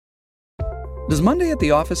Does Monday at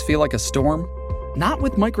the office feel like a storm? Not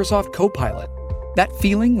with Microsoft Copilot. That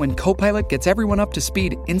feeling when Copilot gets everyone up to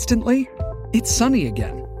speed instantly? It's sunny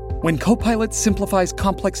again. When Copilot simplifies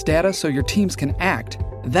complex data so your teams can act,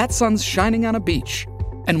 that sun's shining on a beach.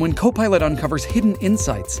 And when Copilot uncovers hidden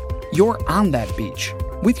insights, you're on that beach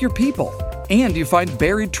with your people, and you find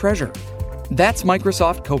buried treasure. That's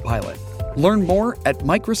Microsoft Copilot. Learn more at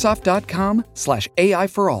Microsoft.com/AI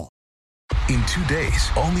for all. In 2 days,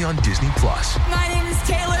 only on Disney Plus. My name is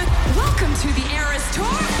Taylor. Welcome to the Eras Tour.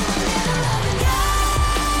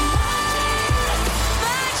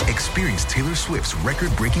 Experience Taylor Swift's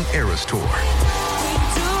record-breaking Eras Tour.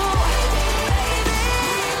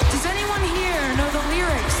 Does anyone here know the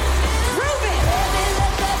lyrics?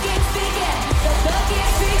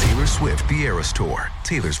 Taylor Swift The Eras Tour,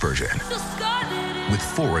 Taylor's version. With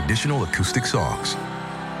 4 additional acoustic songs.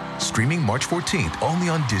 Streaming March 14th, only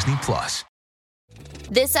on Disney Plus.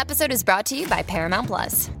 This episode is brought to you by Paramount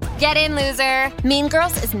Plus. Get in, loser! Mean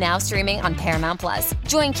Girls is now streaming on Paramount Plus.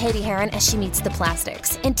 Join Katie Heron as she meets the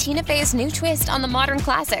plastics in Tina Fey's new twist on the modern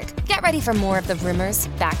classic. Get ready for more of the rumors,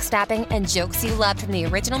 backstabbing, and jokes you loved from the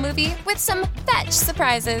original movie with some fetch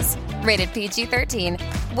surprises. Rated PG-13.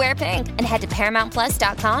 Wear pink and head to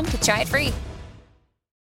ParamountPlus.com to try it free.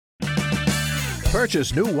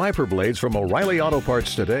 Purchase new wiper blades from O'Reilly Auto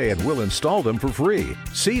Parts today and we'll install them for free.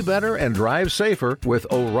 See better and drive safer with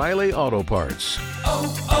O'Reilly Auto Parts.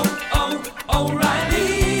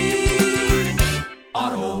 O'Reilly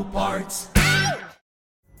Auto Parts.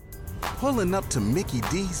 Pulling up to Mickey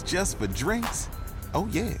D's just for drinks? Oh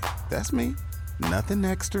yeah, that's me. Nothing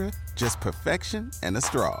extra, just perfection and a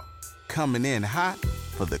straw. Coming in hot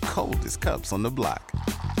for the coldest cups on the block.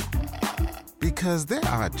 Because there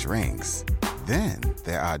are drinks. Then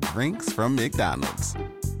there are drinks from McDonald's.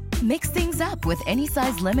 Mix things up with any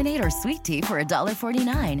size lemonade or sweet tea for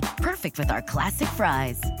 $1.49. Perfect with our classic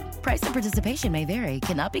fries. Price and participation may vary.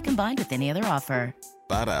 Cannot be combined with any other offer.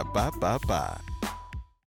 Ba-da-ba-ba-ba.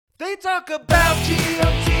 They talk about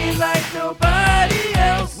GOT like nobody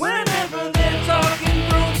else. Whenever they're talking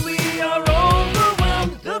Thrones, we are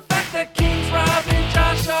overwhelmed. The fact that Kings, Rob, and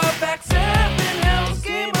Josh are back 7 hells.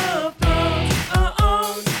 Game of Thrones,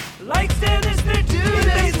 like Stannis, they do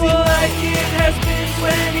this. Like it has been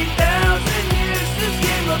 20,000 years since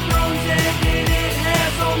Game of Thrones ended. It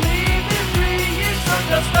has only been 3 years. So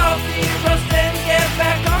dust off the rust and get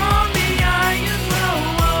back on the Iron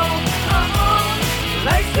Throne.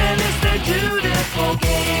 Like Stannis, they're dutiful.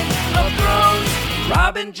 Game of Thrones,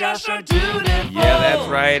 Rob and Josh are dutiful. Yeah, that's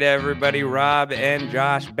right, everybody. Rob and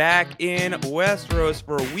Josh back in Westeros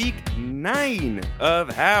for week 9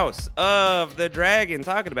 of House of the Dragon,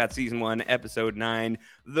 talking about season 1, episode 9,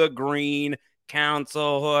 The Green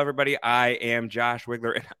Council. Hello, everybody. I am Josh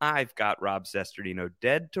Wigler, and I've got Rob Sesternino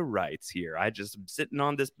dead to rights here. I just am sitting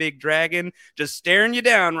on this big dragon, just staring you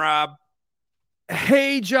down, Rob.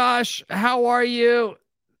 Hey, Josh, how are you?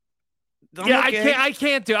 Okay. I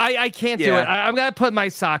can't do it. I can't do it. I'm gonna put my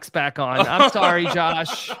socks back on. I'm sorry,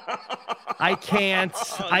 Josh. I can't.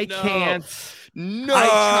 I can't. No.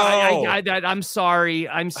 I'm sorry.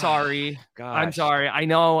 I'm sorry. Gosh. I'm sorry. I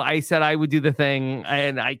know I said I would do the thing,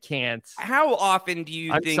 and I can't. How often do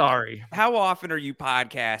you I'm think? sorry. How often are you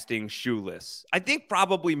podcasting shoeless? I think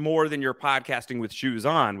probably more than you're podcasting with shoes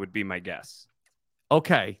on would be my guess.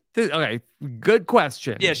 Okay. Okay. Good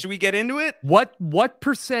question. Yeah. Should we get into it? What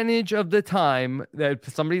percentage of the time that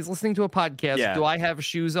somebody's listening to a podcast do I have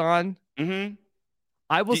shoes on? Mm-hmm.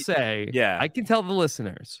 I will say, I can tell the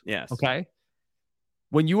listeners. Yes. Okay.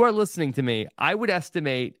 When you are listening to me, I would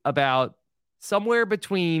estimate about somewhere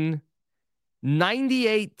between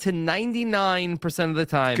 98 to 99% of the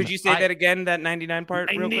time. Could you say that again, that 99 part?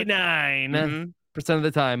 99% of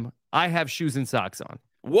the time, I have shoes and socks on.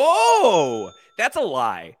 Whoa, that's a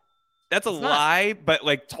lie. That's a lie, but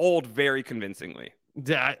like told very convincingly.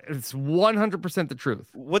 It's 100% the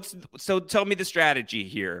truth. So tell me the strategy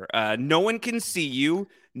here. No one can see you.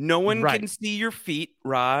 No one can see your feet,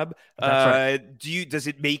 Rob. Does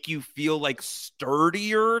it make you feel like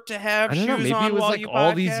sturdier to have shoes on? Maybe it was while like you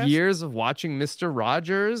all podcast? these years of watching Mr.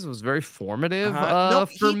 Rogers was very formative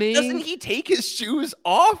for me. Doesn't he take his shoes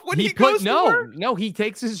off when he goes to work? No, he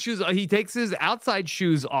takes his shoes. He takes his outside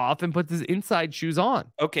shoes off and puts his inside shoes on.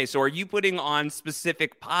 Okay, so are you putting on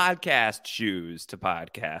specific podcast shoes to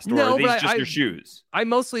podcast, or no, are these just your shoes? I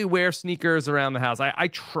mostly wear sneakers around the house. I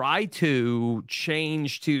try to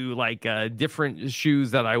change to like different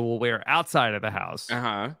shoes that I will wear outside of the house.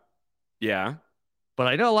 Yeah. But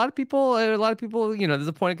I know a lot of people, there's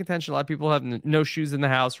a point of contention. A lot of people have no shoes in the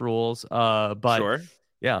house rules. But sure.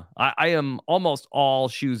 Yeah, I am almost all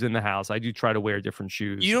shoes in the house. I do try to wear different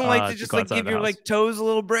shoes. You don't like to just like give your like toes a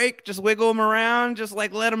little break, just wiggle them around, just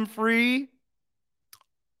like let them free.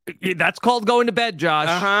 That's called going to bed, Josh.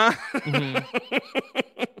 Mm-hmm.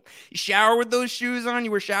 You shower with those shoes on?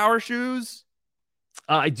 You wear shower shoes?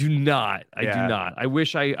 I do not. I do not. I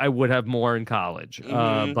wish I would have more in college.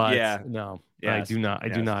 But no. Yes. I do not. I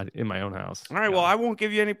do not in my own house. All right. Well, I won't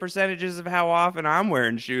give you any percentages of how often I'm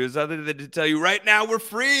wearing shoes, other than to tell you right now we're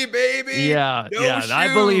free, baby. Yeah. No shoes.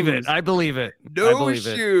 I believe it. I believe it. No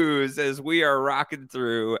shoes as we are rocking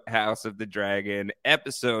through House of the Dragon,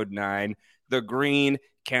 episode 9, The Green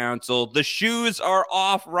Council. The shoes are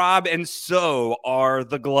off, Rob, and so are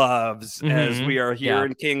the gloves as we are here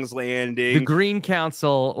in King's Landing. The Green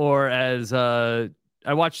Council, or as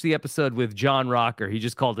I watched the episode with John Rocker. He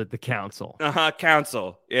just called it the Council.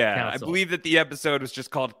 Council. Yeah. Council. I believe that the episode was just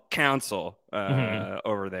called Council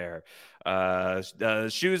over there.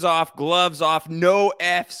 Shoes off, gloves off, no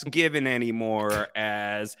F's given anymore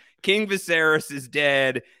as King Viserys is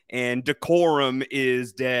dead and Decorum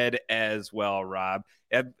is dead as well, Rob.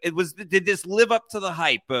 Did this live up to the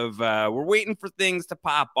hype of we're waiting for things to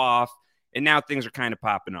pop off, and now things are kind of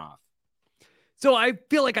popping off? So I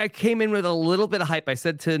feel like I came in with a little bit of hype. I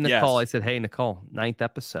said to Nicole, I said, "Hey, Nicole, 9th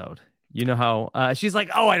episode. You know how?" She's like,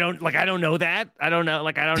 "Oh, I don't know that. I don't know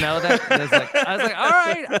that." And I was like,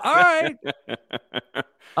 "All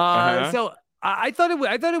right." So I thought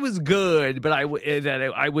it was good, but I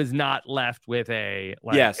was not left with a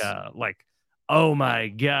oh my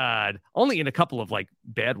God, only in a couple of like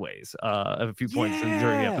bad ways, a few points during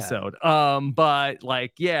the episode. But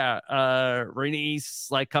like, Rhaenys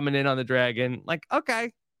like coming in on the dragon, like,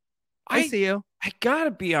 okay, I see you. I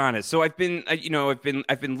gotta be honest. So I've been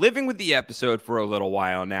living with the episode for a little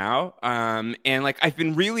while now. And like, I've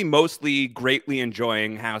been really mostly greatly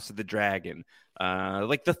enjoying House of the Dragon.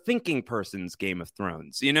 Like the thinking person's Game of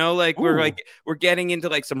Thrones, like we're getting into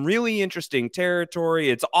like some really interesting territory.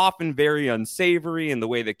 It's often very unsavory in the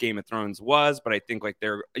way that Game of Thrones was, but I think like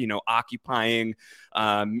they're, occupying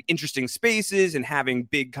interesting spaces and having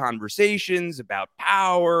big conversations about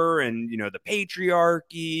power and, the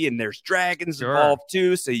patriarchy, and there's dragons involved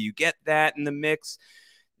too. So you get that in the mix.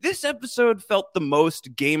 This episode felt the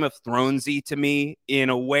most Game of Thronesy to me in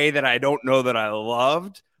a way that I don't know that I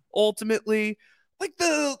loved. Ultimately, like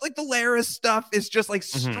the Larys stuff is just like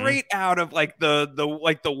straight out of like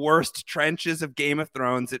the worst trenches of Game of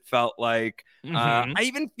Thrones. It felt like I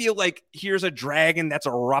even feel like here's a dragon that's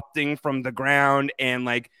erupting from the ground, and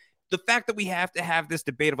like the fact that we have to have this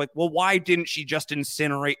debate of like, well, why didn't she just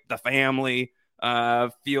incinerate the family?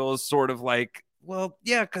 Feels sort of like, well,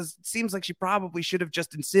 yeah, because it seems like she probably should have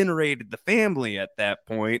just incinerated the family at that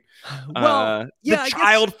point. Well, the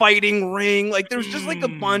child fighting ring, like there's just like a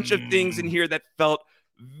bunch of things in here that felt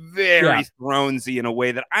very Thronesy in a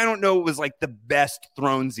way that I don't know was like the best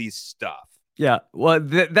Thronesy stuff. Yeah, well,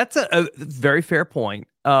 that's a very fair point.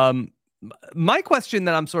 My question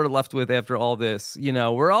that I'm sort of left with after all this,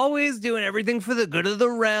 we're always doing everything for the good of the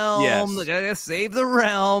realm. Yes. We gotta save the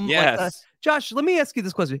realm. Yes. Josh, let me ask you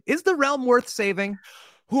this question. Is the realm worth saving?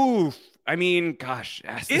 Oof. I mean, gosh.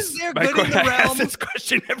 Is there good in the realm? I ask this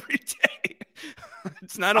question every day.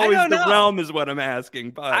 It's not always the realm is what I'm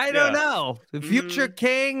asking, but I don't know. The future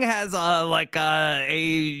king has I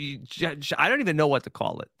don't even know what to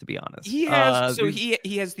call it, to be honest. He has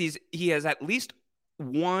he has at least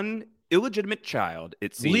one illegitimate child,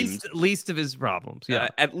 it seems. Least of his problems. Yeah.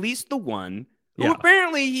 At least the one who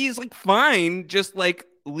apparently he's like fine, just like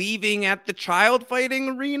leaving at the child fighting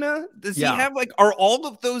arena. Does he have like, are all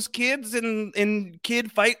of those kids in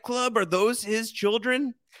Kid Fight Club, are those his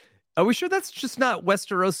children? Are we sure that's just not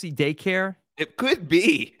Westerosi daycare? It could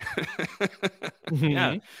be.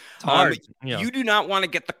 Yeah. It's hard. You do not want to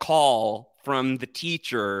get the call from the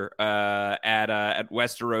teacher at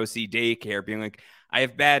Westerosi daycare being like, I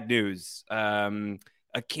have bad news. A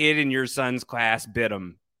kid in your son's class bit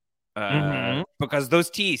him because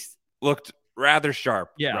those teeth looked rather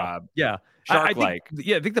sharp, Rob. Yeah. Shark-like.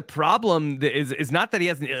 I think the problem is not that he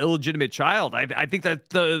has an illegitimate child. I think that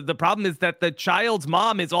the problem is that the child's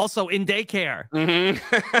mom is also in daycare.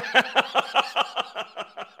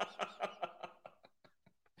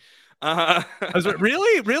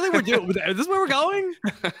 Really? We're doing? Is this where we're going?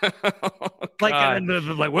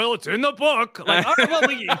 Well, it's in the book. Like, all right, well,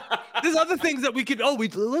 there's other things that we could. We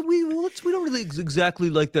don't really exactly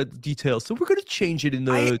like that detail, so we're gonna change it in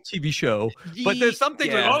the TV show. But there's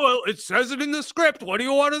something like, it says it in the script. What do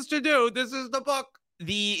you want us to do? This is the book.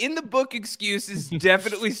 in the book excuse is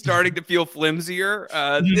definitely starting to feel flimsier.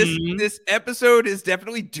 This episode is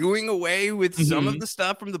definitely doing away with some of the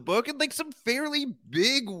stuff from the book in like some fairly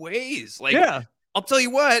big ways. Like, I'll tell you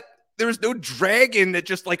what, there's no dragon that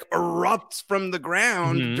just like erupts from the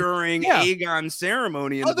ground during Aegon's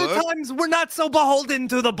ceremony in the book. Other times we're not so beholden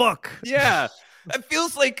to the book. Yeah. It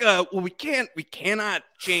feels like we cannot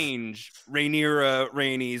change Rhaenyra,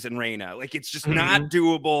 Rhaenys, and Rhaena. Like it's just not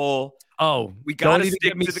doable. Oh, we gotta stick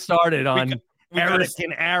get me started on Eric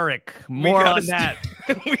and Eric. More on that.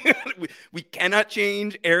 we cannot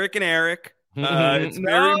change Eric and Eric. It's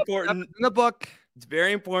very important in the book. It's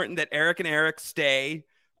very important that Eric and Eric stay.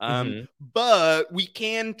 But we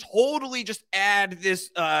can totally just add this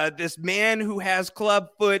this man who has club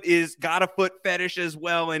foot is got a foot fetish as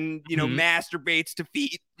well, and masturbates to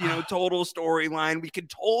feet, total storyline. We could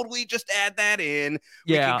totally just add that in.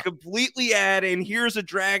 We can completely add in here's a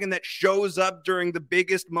dragon that shows up during the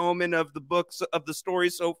biggest moment of the books of the story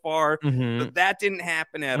so far. But that didn't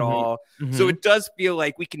happen at all. So it does feel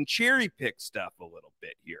like we can cherry pick stuff a little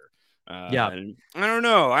bit here. I don't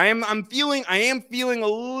know. I am feeling a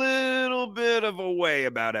little bit of a way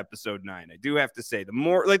about episode 9. I do have to say, the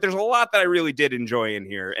more like there's a lot that I really did enjoy in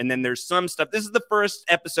here, and then there's some stuff. This is the first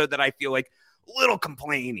episode that I feel like a little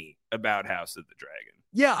complainy about House of the Dragon.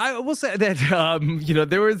 Yeah, I will say that,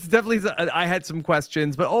 there was definitely, I had some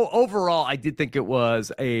questions, but overall, I did think it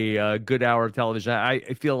was a good hour of television. I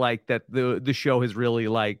feel like that the show has really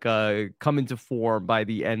like come into form by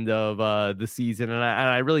the end of the season. And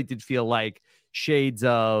I really did feel like shades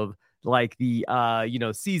of like the,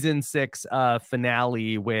 season 6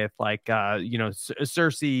 finale with like,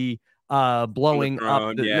 Cersei blowing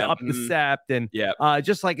up the sept and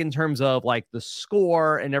just like in terms of like the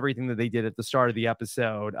score and everything that they did at the start of the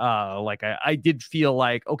episode, like I did feel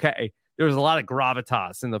like, okay, there was a lot of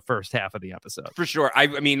gravitas in the first half of the episode. For sure. I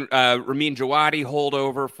mean, Ramin Djawadi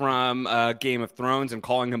holdover from Game of Thrones, and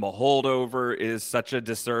calling him a holdover is such a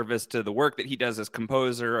disservice to the work that he does as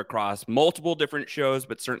composer across multiple different shows,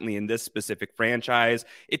 but certainly in this specific franchise.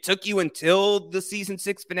 It took you until the season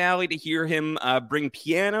 6 finale to hear him bring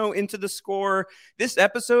piano into the score. This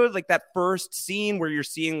episode, like that first scene where you're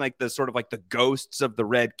seeing like the sort of like the ghosts of the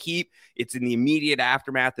Red Keep, it's in the immediate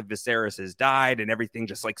aftermath of Viserys has died, and everything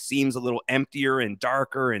just like seems a little emptier and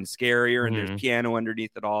darker and scarier, and there's piano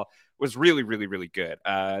underneath it all. It was really, really, really good.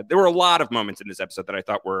 There were a lot of moments in this episode that I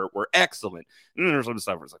thought were excellent. And then there's some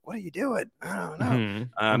stuff where it's like, what are you doing? I don't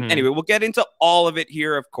know. Anyway, we'll get into all of it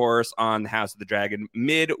here, of course, on the House of the Dragon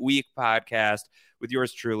midweek podcast with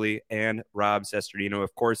yours truly and Rob Sesternino.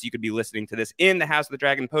 Of course, you could be listening to this in the House of the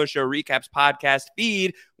Dragon post-show recaps podcast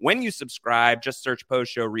feed. When you subscribe, just search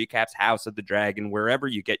post-show recaps House of the Dragon wherever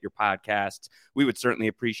you get your podcasts. We would certainly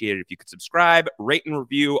appreciate it if you could subscribe, rate and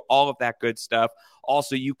review, all of that good stuff.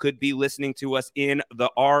 Also, you could be listening to us in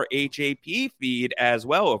the RHAP feed as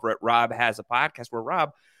well over at Rob Has a Podcast, where,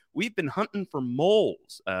 Rob, we've been hunting for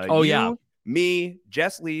moles. Me,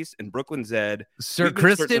 Jess Leese, and Brooklyn Zed. Sir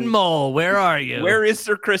Kristen Mole, where are you? Where is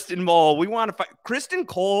Sir Kristen Mole? We want to find Kristen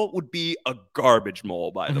Cole. Would be a garbage mole,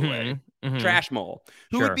 by the way. Trash mole.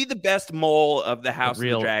 Who would be the best mole of the House of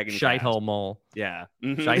the Dragon? Shitehole mole. Yeah.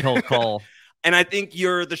 Shitehole Cole. And I think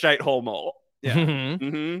you're the shitehole mole.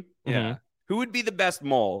 Yeah. Yeah. Who would be the best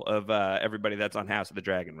mole of everybody that's on House of the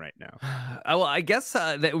Dragon right now? Well, I guess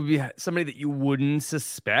that would be somebody that you wouldn't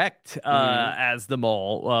suspect as the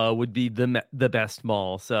mole would be the best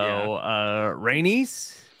mole. So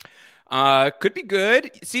Rhaenys? Could be good.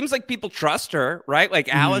 It seems like people trust her, right? Like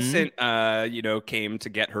Alicent, came to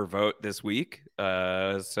get her vote this week.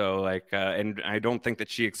 And I don't think that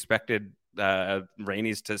she expected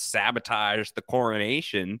Rhaenys to sabotage the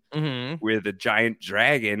coronation with a giant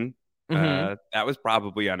dragon. That was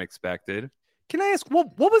probably unexpected. Can I ask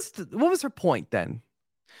what was her point then?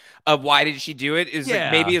 Of why did she do it? Is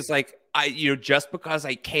like, maybe it's like just because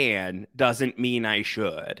I can doesn't mean I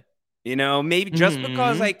should. Maybe just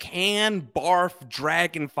because I can barf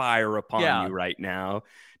dragon fire upon you right now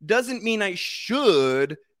doesn't mean I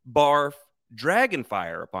should barf dragon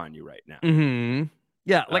fire upon you right now.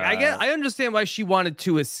 Yeah, like I understand why she wanted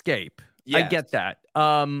to escape. Yes. I get that.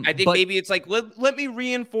 I think maybe it's like, let me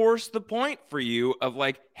reinforce the point for you of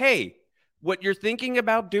like, hey, what you're thinking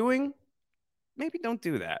about doing, maybe don't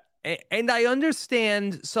do that. And I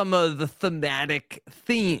understand some of the thematic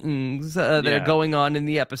things that are going on in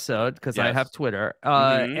the episode because I have Twitter.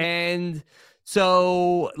 And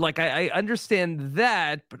so, like, I understand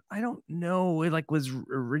that, but I don't know. Like, was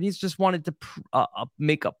Rhaenys just wanted to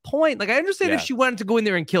make a point? Like, I understand if she wanted to go in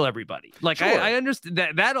there and kill everybody. Like, I understand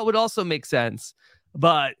that would also make sense.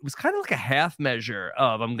 but it was kind of like a half measure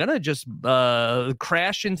of I'm gonna just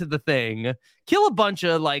crash into the thing, kill a bunch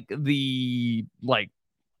of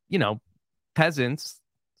peasants.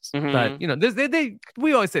 But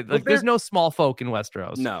we always say like there's no small folk in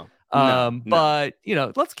Westeros. No. But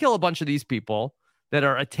let's kill a bunch of these people that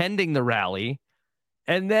are attending the rally,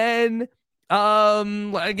 and then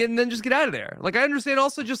then just get out of there. Like I understand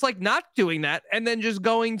also just like not doing that and then just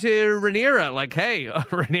going to Rhaenyra, like, hey,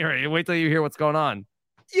 Rhaenyra, wait till you hear what's going on.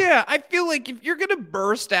 Yeah, I feel like if you're gonna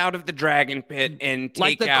burst out of the dragon pit and take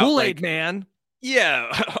like the out Kool-Aid man.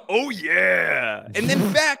 Yeah. Oh yeah. And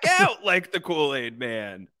then back out like the Kool-Aid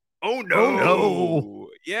man. Oh no.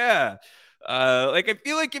 Yeah. Like I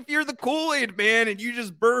feel like if you're the Kool-Aid man and you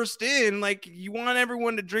just burst in, like you want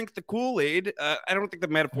everyone to drink the Kool-Aid. I don't think the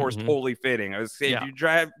metaphor is totally fitting. I was saying if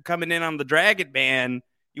you coming in on the dragon man,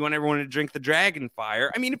 you want everyone to drink the dragon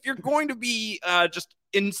fire. I mean, if you're going to be just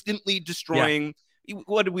instantly destroying,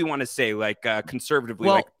 what do we want to say? Like conservatively,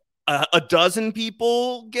 like a dozen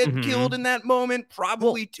people get killed in that moment,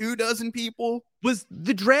 probably 24 people. Was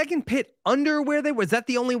the dragon pit under where they were? Was that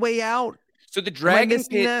the only way out? So the dragon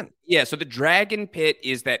pit, so the dragon pit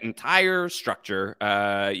is that entire structure.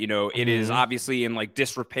 It is obviously in like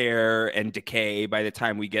disrepair and decay by the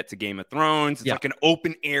time we get to Game of Thrones. It's like an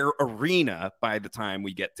open air arena by the time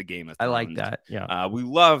we get to Game of Thrones. I like that. Yeah. We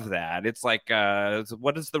love that. It's like,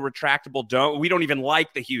 what is the retractable dome? We don't even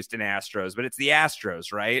like the Houston Astros, but it's the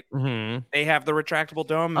Astros, right? Mm-hmm. They have the retractable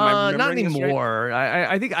dome. Am I not anymore.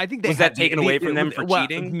 Right? I think they was that taken away from them for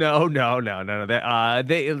cheating? No.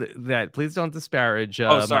 That please don't disparage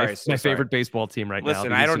my favorite baseball team right now.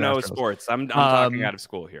 Listen, I don't know sports. I'm talking out of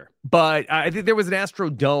school here. But I think there was an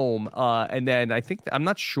Astrodome, and then I'm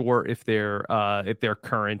not sure if their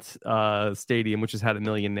current stadium, which has had a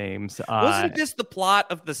million names. Wasn't this the plot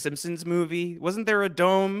of the Simpsons movie? Wasn't there a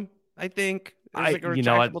dome? I think. I'm embarrassed.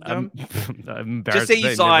 Just say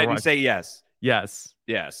you saw it and say yes. Yes.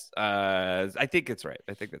 I think it's right.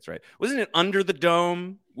 I think that's right. Wasn't it Under the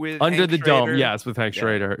Dome with Under Hank the Schrader? Dome? Yes, with Hank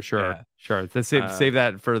Schrader. Sure. Save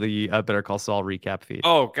that for the Better Call Saul recap feed.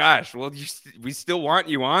 Oh gosh, well we still want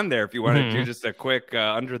you on there if you want to do just a quick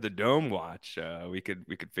Under the Dome watch. We could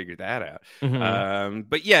figure that out.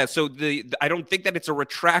 But yeah, so I don't think that it's a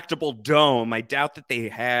retractable dome. I doubt that they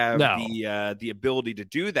have the ability to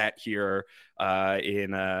do that here.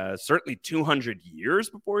 In certainly 200 years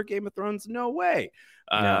before Game of Thrones, no way.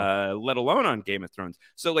 Let alone on Game of Thrones.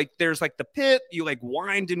 So like there's like the pit, you like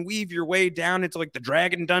wind and weave your way down into like the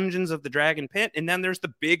dragon dungeons of the dragon pit, and then there's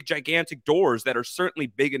the big gigantic doors that are certainly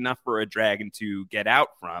big enough for a dragon to get out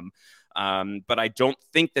from. But I don't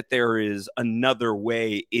think that there is another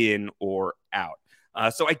way in or out.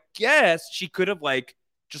 So I guess she could have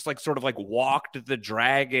just sort of walked the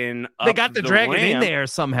dragon up. They got the dragon ramp. in there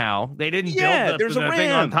somehow. They didn't build there's a thing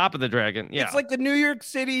on top of the dragon. Yeah. It's like the New York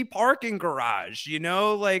City parking garage, I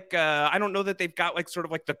don't know that they've got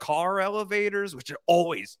the car elevators, which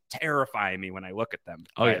always terrify me when I look at them,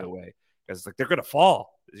 by the way, because they're going to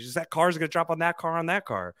fall. It's just that car's going to drop on that car.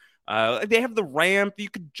 They have the ramp. You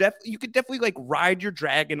could definitely ride your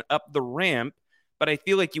dragon up the ramp. But I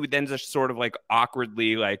feel like you would then just sort of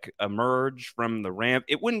awkwardly emerge from the ramp.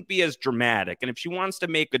 It wouldn't be as dramatic. And if she wants to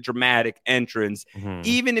make a dramatic entrance,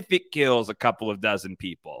 even if it kills a couple of dozen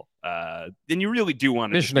people, then you really do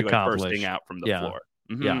want to just be bursting out from the floor.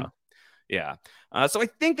 Yeah. So I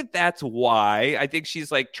think that's why I think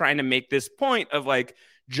she's trying to make this point of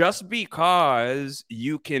just because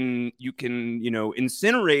you can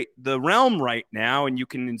incinerate the realm right now, and you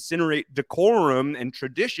can incinerate decorum and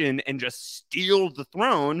tradition and just steal the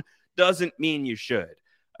throne, doesn't mean you should.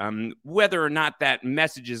 Whether or not that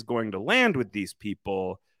message is going to land with these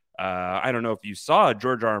people, I don't know if you saw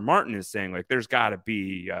George R. R. Martin is saying there's got to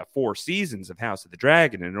be 4 seasons of House of the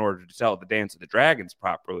Dragon in order to tell the Dance of the Dragons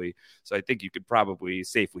properly. So I think you could probably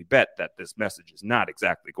safely bet that this message is not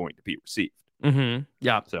exactly going to be received.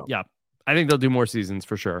 Yeah. I think they'll do more seasons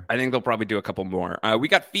for sure. I think they'll probably do a couple more. We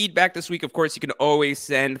got feedback this week. Of course, you can always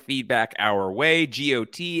send feedback our way.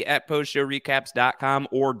 GOT@postshowrecaps.com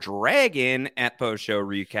or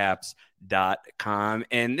dragon@postshowrecaps.com.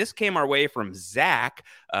 And this came our way from Zach.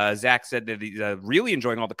 Zach said that he's really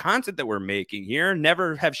enjoying all the content that we're making here.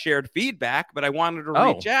 Never have shared feedback, but I wanted to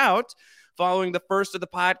reach out following the first of the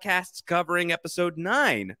podcasts covering episode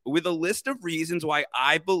 9 with a list of reasons why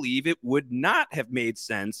I believe it would not have made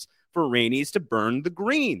sense for Rhaenys to burn the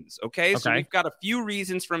greens. Okay, so we've got a few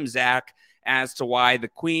reasons from Zach as to why the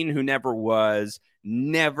queen who never was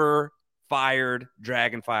never fired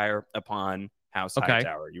Dragonfire upon House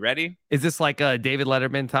Hightower. You ready? Is this like a David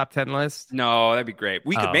Letterman top 10 list? No, that'd be great.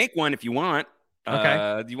 We could make one if you want.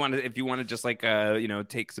 Okay. If you want to just like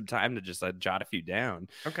take some time to just jot a few down.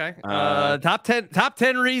 Okay. Top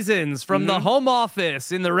 10 reasons from the Home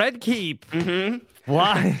Office in the Red Keep.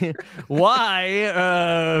 Why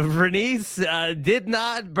Rhaenys did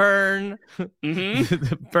not burn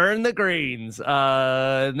burn the greens.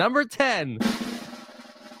 Number 10.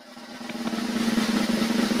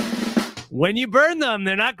 When you burn them,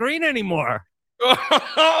 they're not green anymore.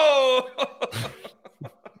 Oh.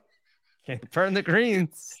 Can't burn the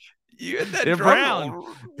greens. You had that They're brown.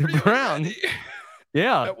 They're brown.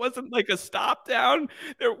 Yeah. That wasn't like a stop down.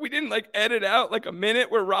 We didn't like edit out like a minute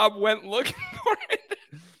where Rob went looking for it.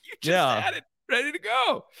 You just had it ready to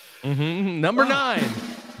go. Number 9.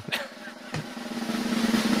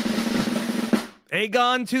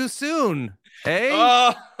 Aegon too soon. Hey?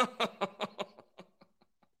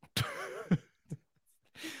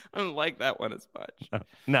 I don't like that one as much.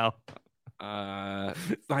 No. My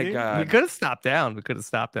God. We could have stopped down.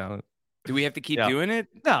 Do we have to keep doing it?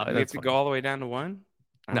 No. Do we have to go all the way down to 1?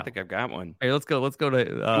 I don't think I've got one. Hey, let's go to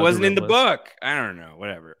it wasn't in the book. I don't know.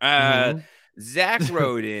 Whatever. Zach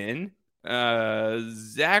wrote in.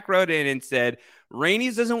 Zach wrote in and said,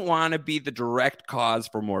 Rhaenys doesn't want to be the direct cause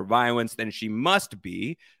for more violence than she must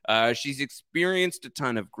be. She's experienced a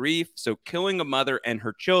ton of grief, so killing a mother and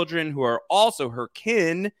her children, who are also her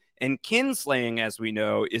kin, and kinslaying, as we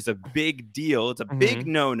know, is a big deal. It's a big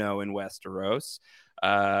no-no in Westeros.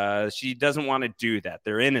 She doesn't want to do that.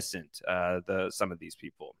 They're innocent, some of these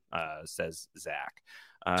people, says Zach.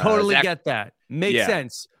 Totally get that. Makes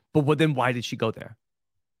sense. But then why did she go there?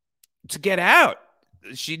 To get out.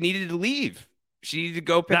 She needed to leave. She needed to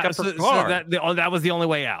go pick up her car. So that was the only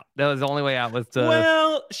way out. That was the only way out.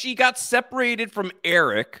 Well, she got separated from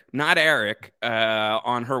Eric, not Eric,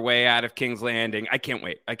 on her way out of King's Landing. I can't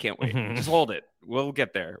wait. Just hold it. We'll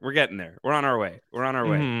get there. We're getting there. We're on our way.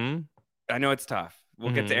 I know it's tough.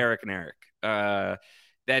 We'll get to Eric and Eric.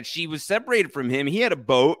 That she was separated from him. He had a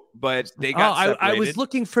boat, but they got separated. I was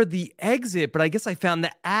looking for the exit, but I guess I found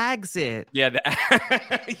the exit. Yeah.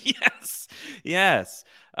 Yes.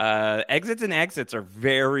 Exits and exits are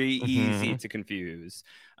very easy to confuse.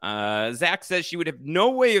 Zach says she would have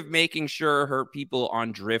no way of making sure her people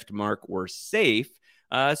on Driftmark were safe.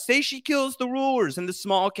 Say she kills the rulers and the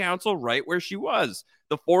small council right where she was.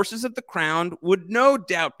 The forces of the crown would no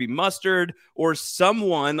doubt be mustered, or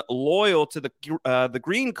someone loyal to the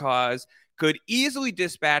green cause could easily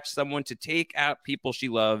dispatch someone to take out people she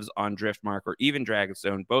loves on Driftmark or even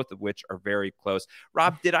Dragonstone, both of which are very close.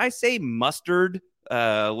 Rob, did I say mustard?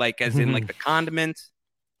 Like as in like the condiment?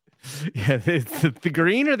 Yeah, it's the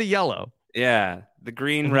green or the yellow? Yeah, the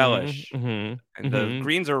green relish. And the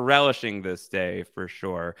greens are relishing this day for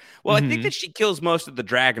sure. Well, I think that she kills most of the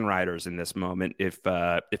dragon riders in this moment, if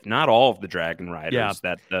not all of the dragon riders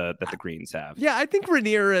that the greens have. Yeah, I think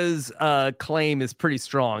Rhaenyra's claim is pretty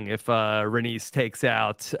strong if Rhaenys takes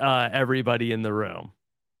out everybody in the room.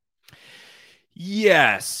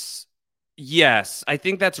 Yes, I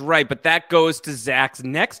think that's right. But that goes to Zach's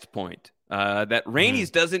next point. That Rhaenys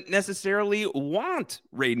doesn't necessarily want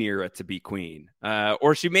Rhaenyra to be queen,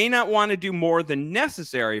 or she may not want to do more than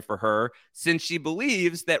necessary for her, since she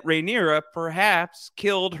believes that Rhaenyra perhaps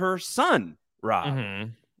killed her son, Rob.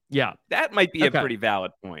 Yeah, that might be a pretty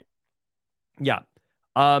valid point. Yeah,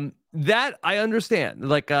 that I understand.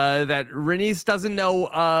 Like that Rhaenys doesn't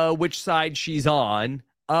know which side she's on.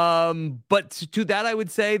 But to that, I would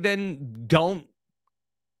say then don't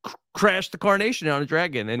crash the coronation on a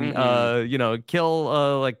dragon and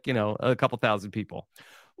kill a couple thousand people.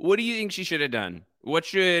 What do you think she should have done? What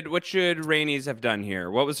should Rhaenys have done here?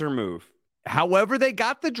 What was her move? However they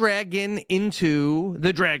got the dragon into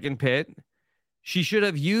the dragon pit, she should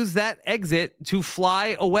have used that exit to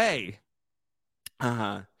fly away.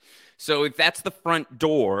 So if that's the front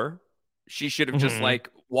door, she should have just like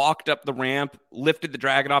walked up the ramp, lifted the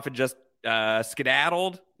dragon off, and just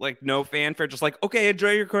skedaddled, like no fanfare, just like, okay,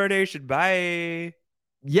 enjoy your coronation, bye.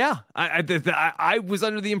 Yeah, I was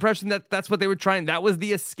under the impression that that's what they were trying. That was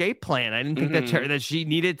the escape plan. I didn't think that she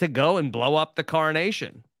needed to go and blow up the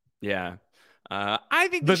coronation. Yeah, I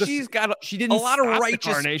think that she didn't a lot of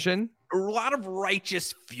righteous coronation, a lot of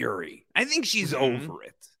righteous fury. I think she's over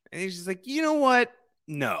it. I think she's like, you know what?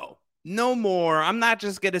 No more. I'm not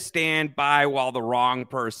just going to stand by while the wrong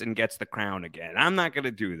person gets the crown again. I'm not going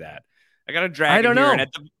to do that. I got a dragon. I don't know. Here,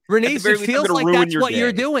 Rhaenys, it feels like that's what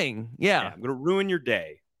you're doing. Yeah. I'm going to ruin your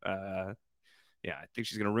day. I think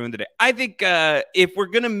she's going to ruin the day. I think if we're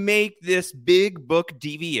going to make this big book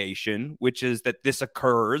deviation, which is that this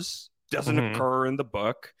doesn't occur in the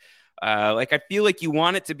book. Like, I feel like you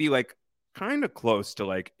want it to be like kind of close to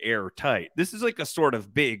like airtight. This is like a sort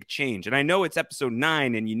of big change. And I know it's episode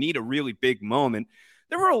 9 and you need a really big moment.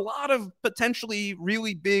 There were a lot of potentially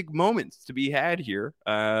really big moments to be had here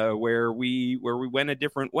where we went a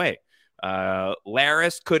different way.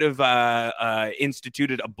 Larys could have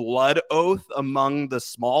instituted a blood oath among the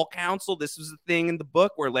small council. This was a thing in the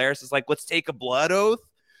book where Larys is like, let's take a blood oath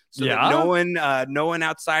so that no one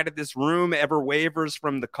outside of this room ever wavers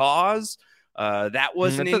from the cause. That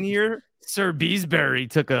wasn't in here. Sir Beesbury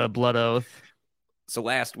took a blood oath. So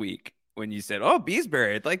last week when you said, "Oh,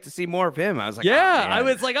 Beesbury, I'd like to see more of him," I was like, "Yeah," I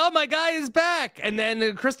was like, "Oh, my guy is back!" And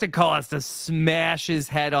then Kristen Cole has to smash his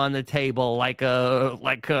head on the table like a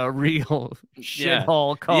real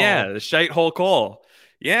shithole Cole. Yeah, the shithole Cole.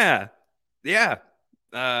 Yeah.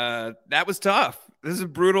 That was tough. This is a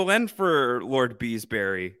brutal end for Lord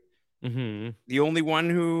Beesbury. Mm-hmm. The only one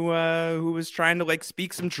who was trying to like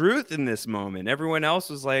speak some truth in this moment. Everyone else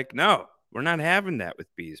was like, no, we're not having that with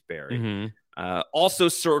Beesbury. Mm-hmm. Also,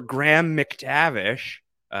 Sir Graham McTavish,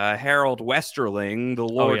 Harold Westerling, the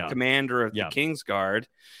Lord Commander of the Kingsguard,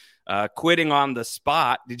 quitting on the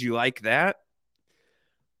spot. Did you like that?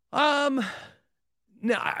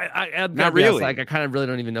 No, I not really. Like, I kind of really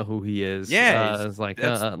don't even know who he is. Yeah, it's like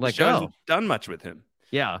hasn't done much with him.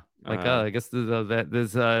 Yeah, I guess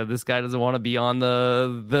this guy doesn't want to be on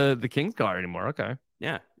the Kingsguard anymore. Okay,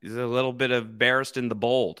 yeah, he's a little bit of Barristan the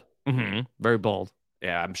Bold. Mm-hmm. Very bold.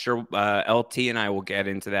 Yeah, I'm sure LT and I will get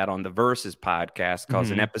into that on the Versus podcast, because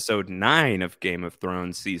in episode 9 of Game of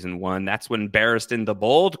Thrones season 1, that's when Barristan the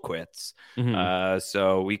Bold quits. Mm-hmm.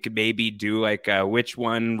 So we could maybe do like which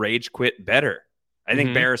one rage quit better. I think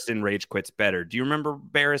Barristan rage quits better. Do you remember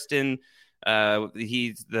Barristan?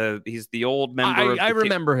 He's the old member. I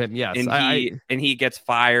remember him. Yes, and he gets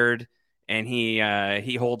fired, and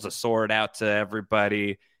he holds a sword out to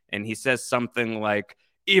everybody, and he says something like,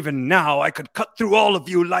 "Even now, I could cut through all of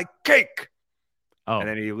you like cake." Oh, and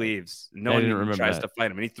then he leaves. No one even tries to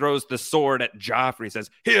fight him, and he throws the sword at Joffrey. He says,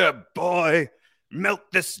 "Here, boy,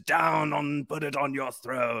 melt this down and put it on your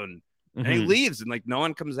throne." And he leaves, and like no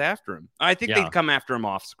one comes after him. I think they'd come after him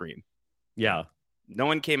off screen. Yeah. No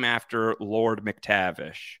one came after Lord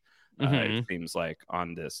McTavish, it seems like,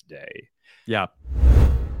 on this day. Yeah.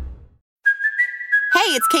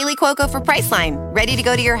 Hey, it's Kaylee Cuoco for Priceline. Ready to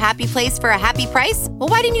go to your happy place for a happy price? Well,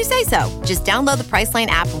 why didn't you say so? Just download the Priceline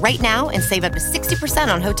app right now and save up to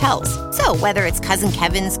 60% on hotels. So whether it's Cousin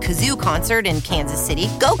Kevin's Kazoo Concert in Kansas City,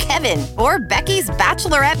 go Kevin, or Becky's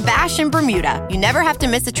Bachelorette Bash in Bermuda, you never have to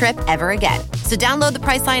miss a trip ever again. So download the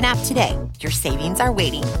Priceline app today. Your savings are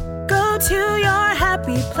waiting. Go to your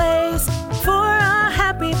happy place for a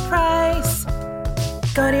happy price.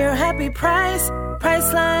 Go to your happy price,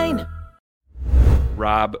 Priceline.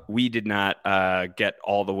 Rob, we did not get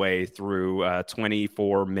all the way through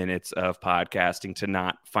 24 minutes of podcasting to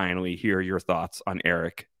not finally hear your thoughts on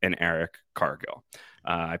Eric and Eric Cargill.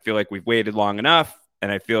 I feel like we've waited long enough,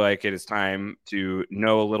 and I feel like it is time to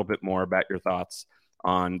know a little bit more about your thoughts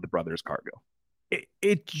on the brothers Cargill.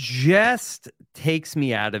 It just takes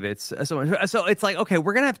me out of it. So it's like, okay,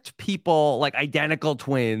 we're gonna have people like identical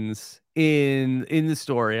twins in the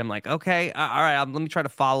story. I'm like, okay, all right, let me try to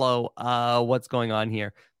follow what's going on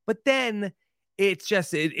here. But then it's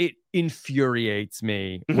just it infuriates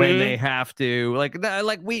me when they have to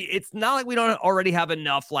it's not like we don't already have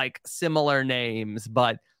enough like similar names,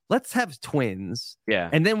 but let's have twins. Yeah.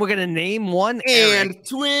 And then we're going to name one and Eric,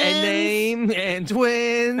 twins. And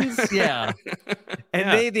twins. Yeah.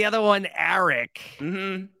 And the other one, Eric.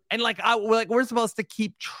 Mm-hmm. And we're supposed to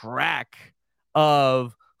keep track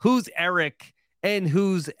of who's Eric and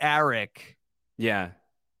who's Eric. Yeah.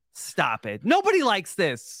 Stop it. Nobody likes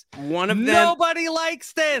this. Nobody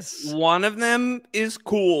likes this. One of them is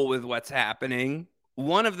cool with what's happening.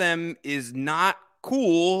 One of them is not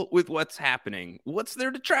cool with what's happening. What's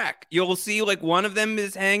there to track? You'll see like one of them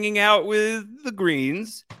is hanging out with the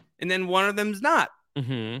Greens, and then one of them's not.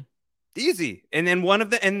 Mm-hmm. Easy. And then one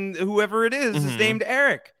of and whoever it is named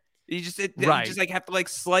Eric. You just just like have to like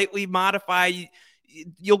slightly modify.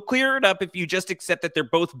 You'll clear it up if you just accept that they're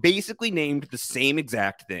both basically named the same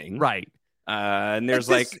exact thing. Right. And there's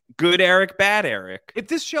like good Eric, bad Eric. If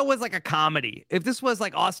this show was like a comedy, if this was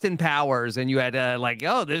like Austin Powers and you had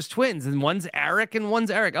there's twins and one's Eric and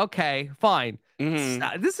one's Eric. Okay, fine.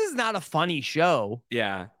 Mm-hmm. This is not a funny show.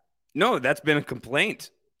 Yeah. No, that's been a complaint.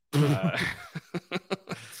 It's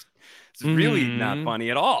really not funny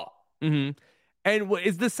at all. Mm-hmm. And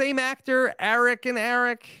is the same actor Eric and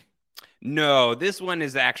Eric? No, this one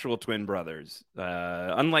is actual twin brothers.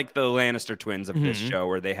 Unlike the Lannister twins of this show,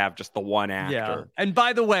 where they have just the one actor. Yeah. And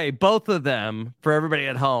by the way, both of them, for everybody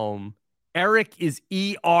at home, Eric is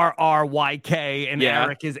ERRYK and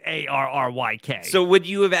Eric is ARRYK. So would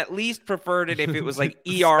you have at least preferred it if it was like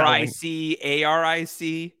ERIC,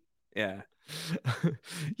 ARIC? Yeah.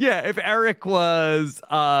 Yeah, if Eric was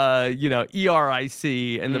ERIC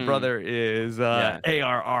and the brother is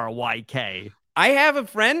ARRYK. I have a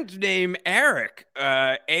friend named Eric,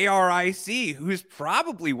 ARIC, who's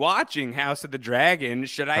probably watching House of the Dragon.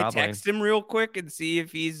 Should I text him real quick and see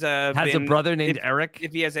if he's has a brother named Eric?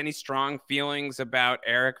 If he has any strong feelings about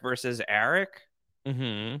Eric versus Eric?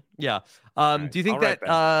 Mm-hmm. Yeah. Do you think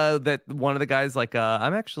that one of the guys like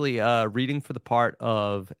I'm actually reading for the part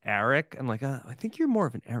of Eric? I'm like, I think you're more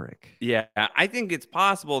of an Eric. Yeah, I think it's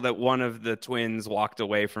possible that one of the twins walked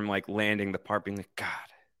away from like landing the part being like, God,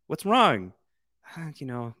 what's wrong? I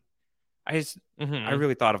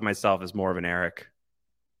really thought of myself as more of an Eric.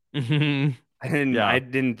 Mm-hmm. I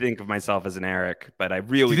didn't think of myself as an Eric, but I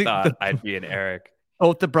really thought I'd be an Eric.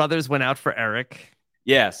 Both the brothers went out for Eric.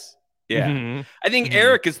 Yes. Yeah. Mm-hmm. I think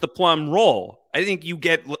Eric is the plum role. I think you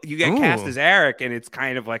get cast as Eric, and it's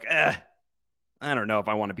kind of like, I don't know if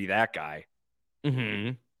I want to be that guy.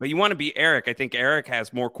 Mm-hmm. But you want to be Eric. I think Eric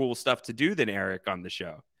has more cool stuff to do than Eric on the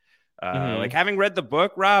show. Like having read the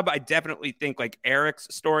book, Rob, I definitely think like Eric's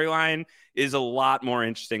storyline is a lot more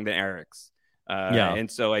interesting than Eric's. And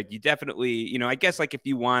so like you definitely, I guess like if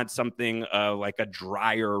you want something like a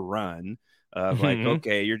drier run of like,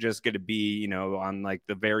 okay, you're just going to be, on like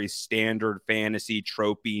the very standard fantasy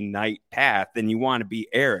tropey knight path, then you want to be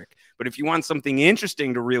Eric. But if you want something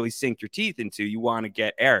interesting to really sink your teeth into, you want to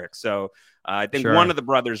get Eric. So I think one of the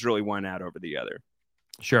brothers really won out over the other.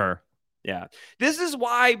 Sure. Yeah. This is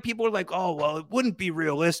why people are like, oh, well, it wouldn't be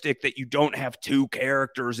realistic that you don't have two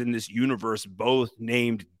characters in this universe, both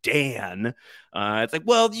named Dan. It's like,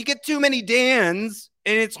 well, you get too many Dans,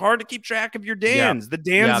 and it's hard to keep track of your Dans, the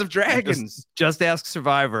Dans of dragons. Just ask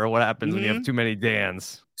Survivor what happens when you have too many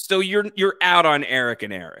Dans. So you're out on Eric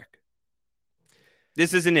and Eric.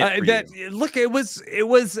 This isn't it for you. Look, it was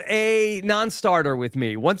a non-starter with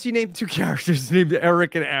me. Once you name two characters named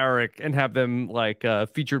Eric and Eric and have them like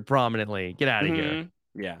featured prominently, get out of here.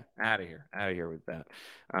 Yeah, out of here with that.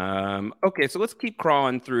 Okay, so let's keep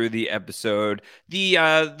crawling through the episode. The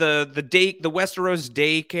Westeros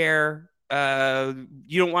daycare.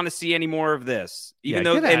 You don't want to see any more of this, even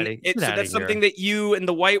though that's something that you and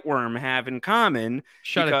the White Worm have in common.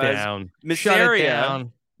 Shut it down.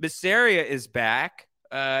 Mysaria is back,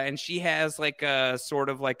 and she has like a sort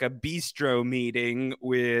of like a bistro meeting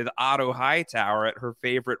with Otto Hightower at her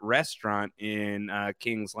favorite restaurant in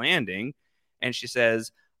King's Landing. And she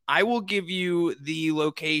says, I will give you the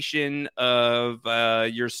location of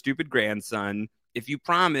your stupid grandson if you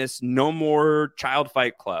promise no more child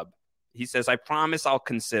fight club. He says, I promise I'll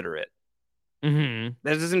consider it. Mm-hmm.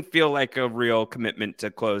 That doesn't feel like a real commitment to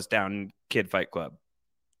close down Kid Fight Club.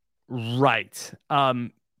 Right. What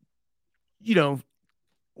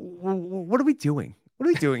are we doing? What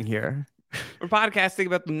are we doing here? We're podcasting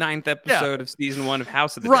about the 9th episode of season 1 of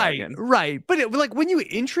House of the Dragon. Right. But like when you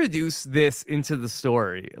introduce this into the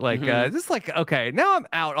story, like this, like, okay, now I'm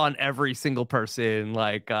out on every single person.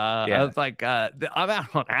 Like, I'm out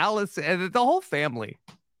on Alice and the whole family.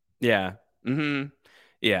 Yeah. Mm-hmm.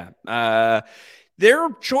 Yeah. Their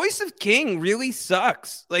choice of king really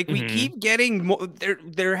sucks. Like we keep getting more.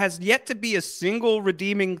 There has yet to be a single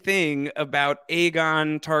redeeming thing about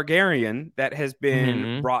Aegon Targaryen that has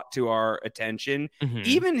been brought to our attention.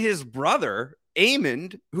 Even his brother,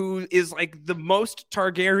 Aemond, who is like the most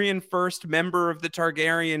Targaryen first member of the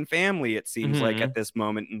Targaryen family, it seems like at this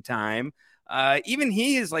moment in time. Even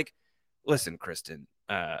he is like, listen, Kristen,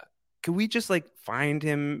 could we just like find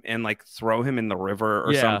him and like throw him in the river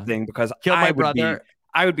or something? Because kill my brother.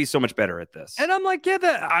 I would be so much better at this. And I'm like,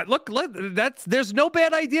 look, there's no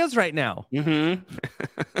bad ideas right now. Yeah,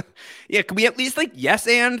 can we at least like yes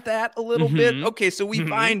and that a little bit? Okay, so we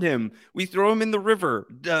find him, we throw him in the river.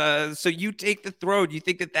 So you take the throne. You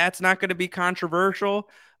think that that's not going to be controversial?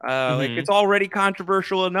 Like it's already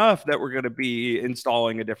controversial enough that we're going to be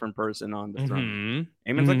installing a different person on the throne.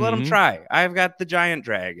 Aemon's like, let him try. I've got the giant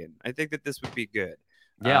dragon. I think that this would be good.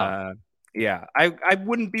 Yeah. I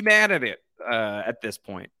wouldn't be mad at it at this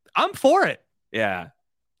point. I'm for it. Yeah.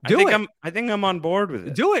 I think I'm on board with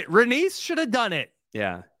it. Do it. Rhaenys should have done it.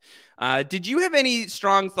 Yeah. Did you have any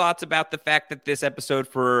strong thoughts about the fact that this episode,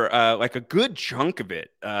 for like a good chunk of it,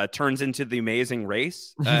 turns into The Amazing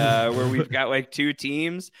Race, where we've got like two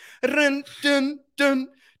teams? Run, dun, dun,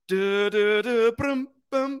 da, da, da, brum,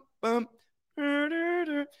 bum, bum, da, da,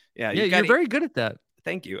 da. Yeah, you're very good at that.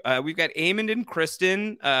 Thank you. We've got Aemond and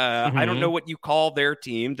Kristen. I don't know what you call their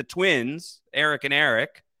team. The twins, Eric and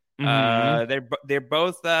Eric. They're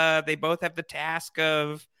both they both have the task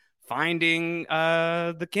of finding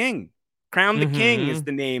the king. Crown the King is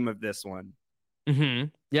the name of this one.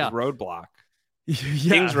 Yeah, Roadblock.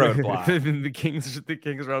 King's Roadblock. the King's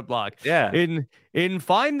Roadblock. Yeah. In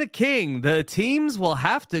Find the King, the teams will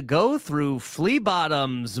have to go through Flea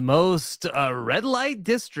Bottom's most red light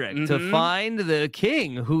district to find the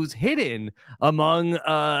king who's hidden among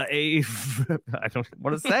I don't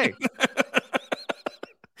want to say.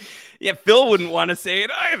 Yeah, Phil wouldn't want to say it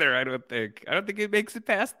either. I don't think it makes it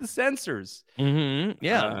past the censors.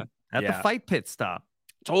 Yeah, at the fight pit stop.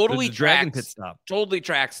 Totally the dragon pit stop. Totally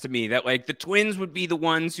tracks to me that like the twins would be the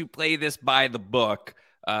ones who play this by the book,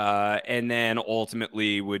 and then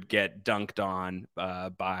ultimately would get dunked on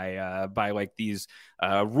by like these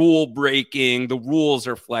rule breaking. The rules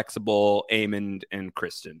are flexible. Eamon and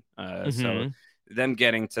Kristen. So them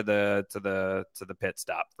getting to the pit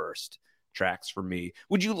stop first tracks for me.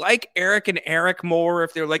 Would you like Eric and Eric more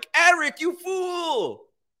if they're like, Eric, you fool?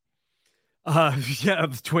 Yeah,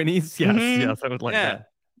 the twinnies. Yes, I would like that.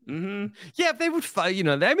 Yeah, if they would fight,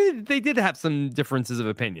 I mean, they did have some differences of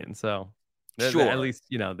opinion, so sure. At least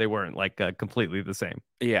they weren't like completely the same.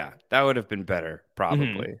 Yeah, that would have been better,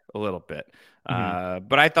 probably a little bit.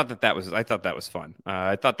 But I thought that was fun.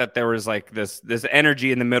 I thought that there was like this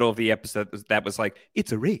energy in the middle of the episode that was like,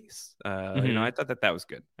 it's a race. I thought that was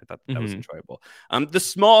good. I thought that was enjoyable. The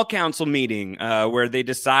small council meeting where they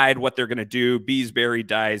decide what they're going to do. Beesbury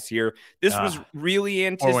dies here. This was really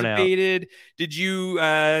anticipated. Did you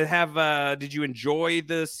did you enjoy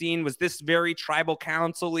the scene? Was this very tribal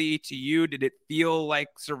council-y to you? Did it feel like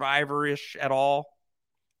Survivor-ish at all?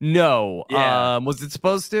 No. Yeah. Was it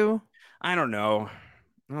supposed to? I don't know.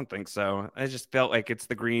 I don't think so. I just felt like it's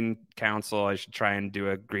the Green Council. I should try and do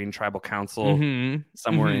a Green Tribal Council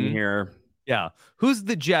somewhere in here. Yeah. Who's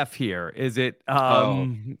the Jeff here? Is it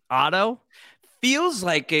Otto? Feels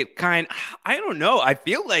like it I don't know. I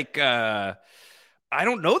feel like I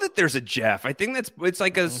don't know that there's a Jeff. I think it's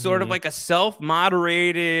like a sort of like a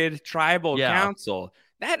self-moderated tribal council.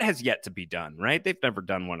 That has yet to be done, right? They've never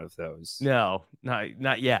done one of those. No,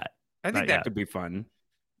 not yet. I think that could be fun.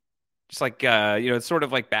 Just like, it's sort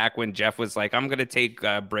of like back when Jeff was like, I'm going to take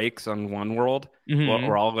breaks on one world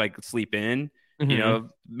or I'll like sleep in,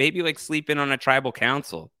 maybe like sleep in on a tribal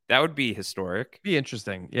council. That would be historic. Be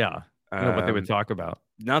interesting. Yeah. I don't know what they would talk about.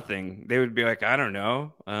 Nothing. They would be like, I don't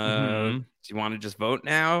know. Do you want to just vote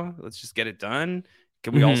now? Let's just get it done.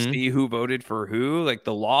 Can we all see who voted for who? Like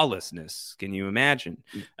the lawlessness. Can you imagine?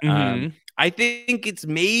 I think it's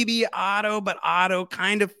maybe Otto, but Otto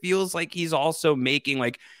kind of feels like he's also making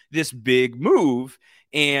like this big move.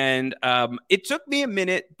 And it took me a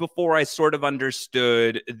minute before I sort of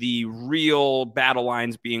understood the real battle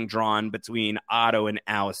lines being drawn between Otto and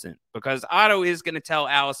Allison, because Otto is going to tell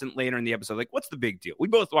Allison later in the episode, like, what's the big deal? We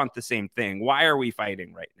both want the same thing. Why are we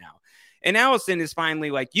fighting right now? And Allison is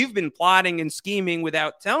finally like, you've been plotting and scheming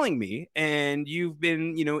without telling me. And you've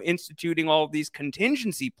been, instituting all of these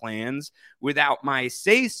contingency plans without my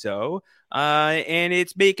say so. And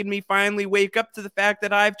it's making me finally wake up to the fact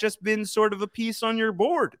that I've just been sort of a piece on your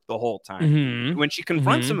board the whole time. When she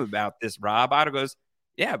confronts him about this, Rob, Otto goes,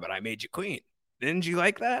 yeah, but I made you queen. Didn't you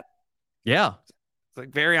like that? Yeah. It's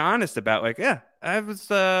like very honest about like, yeah, I was,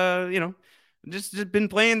 just been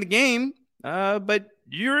playing the game. But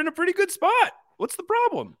you're in a pretty good spot. What's the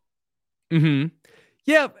problem?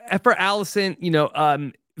 Yeah, for Allison,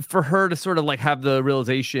 for her to sort of like have the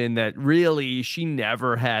realization that really she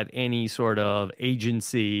never had any sort of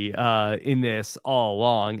agency in this all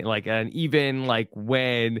along. Like, and even like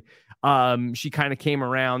when she kind of came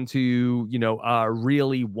around to,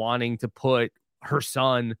 really wanting to put her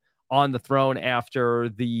son on the throne after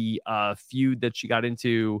the feud that she got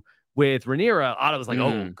into with Rhaenyra, Otto was like,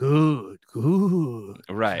 oh, good.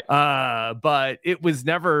 Right. But it was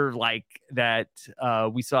never like that.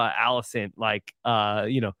 We saw Allison like,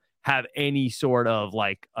 have any sort of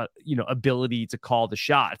like, ability to call the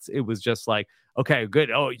shots. It was just like, okay, good.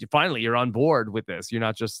 Oh, finally you're on board with this. You're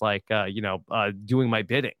not just like, doing my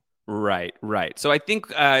bidding. Right. So I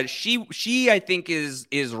think she I think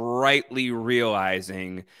is rightly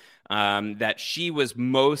realizing that she was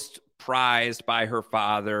most prized by her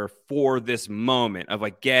father for this moment of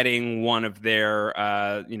like getting one of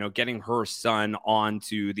their, getting her son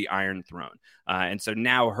onto the Iron Throne. And so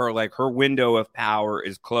now her window of power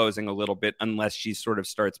is closing a little bit unless she sort of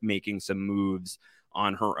starts making some moves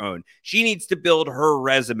on her own. She needs to build her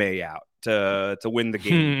resume out to win the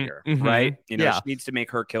game here, right? She needs to make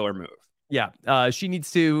her killer move. Yeah. She needs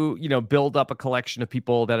to, build up a collection of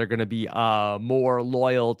people that are going to be more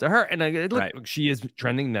loyal to her. And she is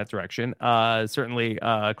trending in that direction. Certainly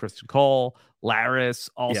Kristen Cole, Laris,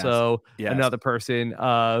 also yes. another person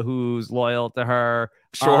who's loyal to her.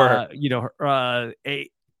 Sure.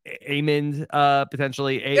 Aemond,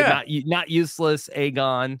 potentially. Not useless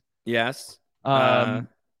Aegon. Yes.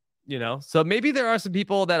 So maybe there are some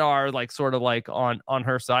people that are like sort of like on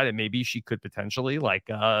her side, and maybe she could potentially like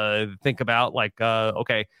think about like,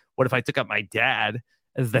 okay, what if I took up my dad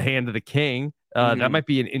as the hand of the king? That might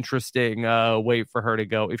be an interesting way for her to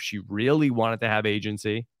go if she really wanted to have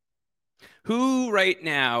agency. Who right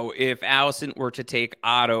now, if Alicent were to take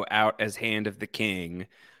Otto out as hand of the king,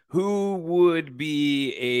 who would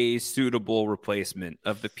be a suitable replacement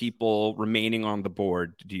of the people remaining on the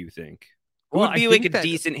board, do you think? Who would be like a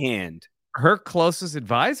decent hand? Her closest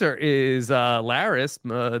advisor is Laris,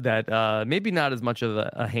 that maybe not as much of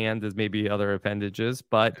a hand as maybe other appendages,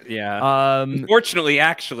 but unfortunately,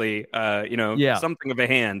 actually, something of a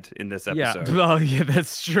hand in this episode. Yeah, yeah,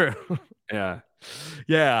 that's true.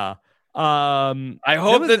 Yeah. I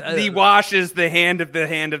hope that he washes the hand of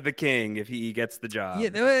the king if he gets the job.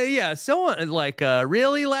 Yeah. So like,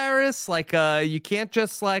 really, Laris? Like, you can't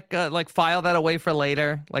just like file that away for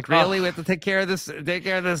later. Like, really, we have to take care of this. Take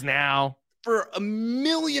care of this now. For a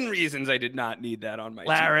million reasons, I did not need that on my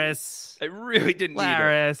Laris. team. I really didn't need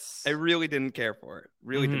it. I really didn't care for it.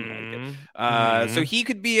 Really didn't like it. So he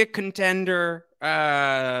could be a contender.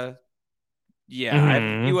 Yeah, I have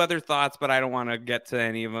a few other thoughts, but I don't want to get to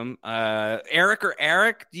any of them.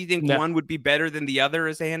 Eric, do you think one would be better than the other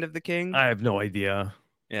as Hand of the King? I have no idea.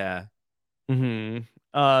 Yeah.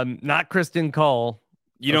 Not Kristen Cole.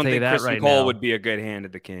 You don't think Kristen Cole would be a good Hand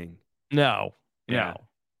of the King? No. Yeah.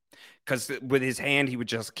 Because with his hand, he would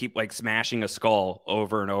just keep like smashing a skull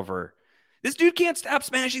over and over. This dude can't stop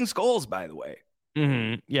smashing skulls, by the way.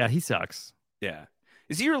 Yeah, he sucks. Yeah.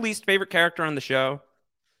 Is he your least favorite character on the show?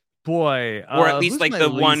 Boy, or at least like the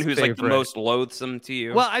one who's favorite? Like the most loathsome to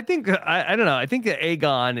you. Well, I think I don't know. I think that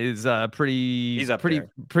Aegon is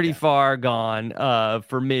pretty far gone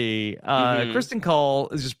for me. Kristen Cole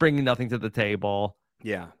is just bringing nothing to the table.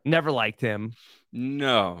 Yeah, never liked him.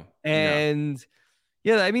 No, and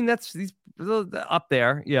yeah, I mean he's up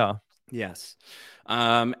there. Yeah. Yes.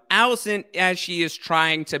 Alicent, as she is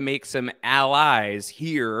trying to make some allies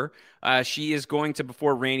here, she is going to,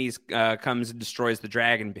 before Rhaenys comes and destroys the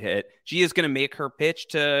dragon pit, she is going to make her pitch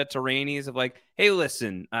to Rhaenys of like, hey,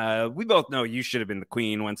 listen, we both know you should have been the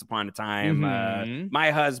queen once upon a time.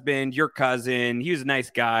 My husband, your cousin, he was a nice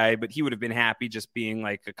guy, but he would have been happy just being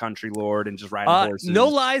like a country lord and just riding horses. No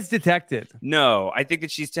lies detected. No, I think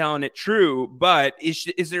that she's telling it true, but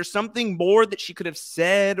is there something more that she could have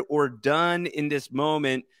said or done in this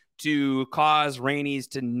moment to cause Rhaenys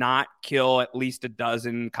to not kill at least a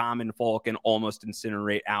dozen common folk and almost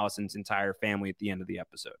incinerate Alicent's entire family at the end of the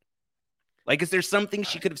episode? Like, is there something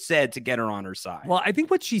she could have said to get her on her side? Well, I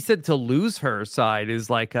think what she said to lose her side is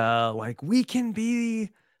like we can be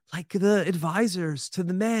like the advisors to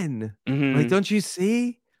the men. Like, don't you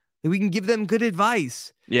see? We can give them good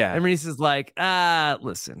advice. Yeah. And Rhaenys is like,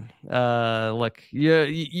 listen, look,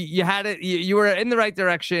 you had it. You were in the right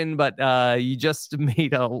direction, but you just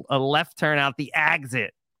made a left turn out the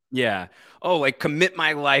exit. Yeah. Oh, like commit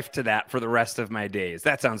my life to that for the rest of my days.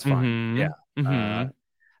 That sounds fun. Yeah.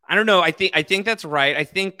 I don't know. I think that's right. I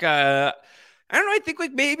think, I don't know. I think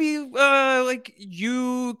like maybe like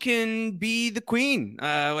you can be the queen.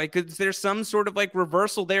 Like is there some sort of like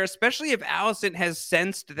reversal there, especially if Alicent has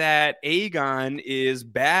sensed that Aegon is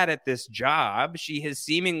bad at this job. She has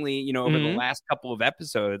seemingly, over the last couple of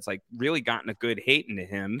episodes, like really gotten a good hate into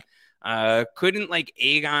him. Couldn't like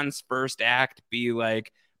Aegon's first act be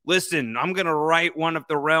like, listen, I'm going to right one of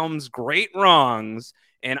the realm's great wrongs,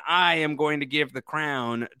 and I am going to give the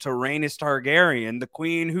crown to Rhaenys Targaryen, the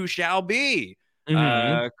queen who shall be. Could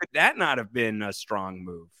that not have been a strong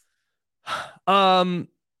move?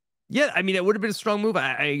 Yeah, I mean, it would have been a strong move.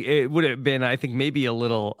 It would have been, I think, maybe a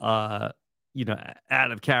little, out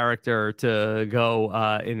of character to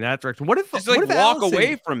go in that direction. What if just like walk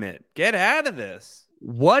away from it? Get out of this.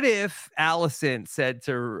 What if Alicent said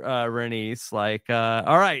to Rhaenys, like,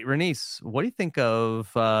 all right, Rhaenys, what do you think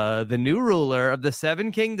of the new ruler of the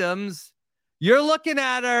Seven Kingdoms? You're looking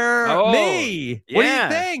at her, me. Yeah. What do you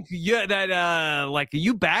think? Like,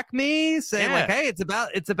 you back me, saying like, hey,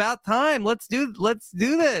 it's about time. Let's do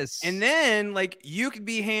this. And then like you could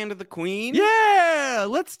be hand of the queen. Yeah,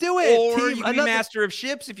 let's do it. Or you could be master of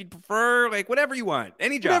ships if you prefer. Like whatever you want,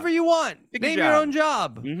 any job, whatever you want. Name your own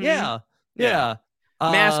job. Yeah.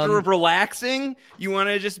 Master of relaxing. You want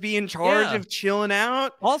to just be in charge of chilling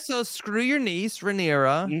out. Also, screw your niece,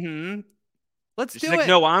 Rhaenyra. Mm-hmm. Let's She's do like, it.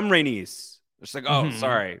 no, I'm Rhaenys. It's like, oh,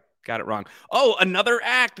 sorry. Got it wrong. Oh, another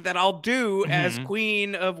act that I'll do as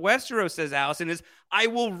Queen of Westeros, says Allison, is I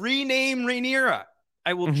will rename Rhaenyra.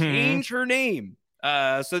 I will change her name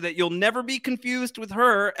so that you'll never be confused with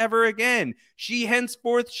her ever again. She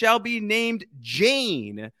henceforth shall be named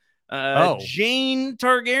Jane. Jane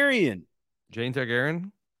Targaryen. Jane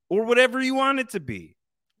Targaryen? Or whatever you want it to be.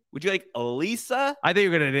 Would you like Elisa? I think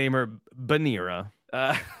you're going to name her Banira.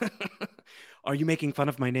 Are you making fun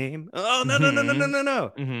of my name? Oh,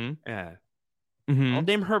 no. Yeah. I'll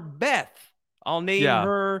name her Beth. I'll name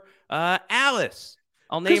her Alice.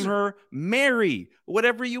 I'll name her Mary.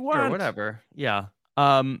 Whatever you want. Sure, whatever. Yeah.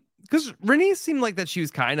 Because Renee seemed like that she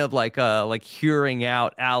was kind of like hearing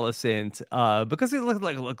out Alicent because it looked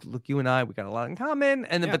like look, you and I, we got a lot in common.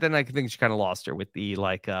 And then but then I think she kind of lost her with the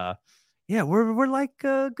we're like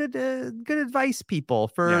good advice people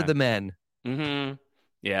for the men.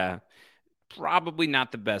 Yeah. Probably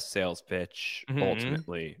not the best sales pitch,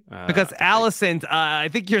 ultimately. Because Alicent, I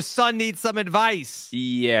think your son needs some advice.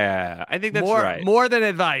 Yeah, I think that's right. More than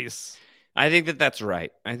advice. I think that's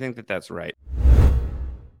right.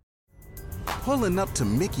 Pulling up to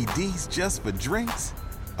Mickey D's just for drinks?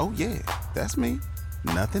 Oh, yeah, that's me.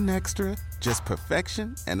 Nothing extra, just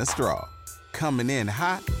perfection and a straw. Coming in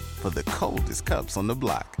hot for the coldest cups on the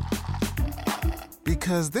block.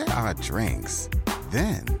 Because there are drinks.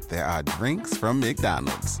 Then there are drinks from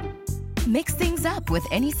McDonald's. Mix things up with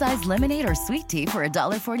any size lemonade or sweet tea for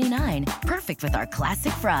 $1.49. Perfect with our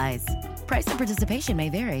classic fries. Price and participation may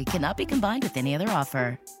vary. Cannot be combined with any other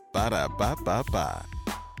offer. Ba-da-ba-ba-ba.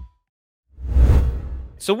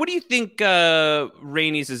 So what do you think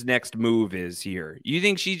Rhaenys' next move is here? You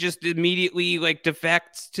think she just immediately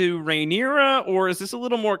defects to Rhaenyra, or is this a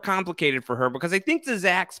little more complicated for her? Because I think to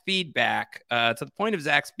Zach's feedback, to the point of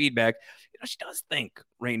Zach's feedback, she does think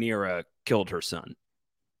Rhaenyra killed her son.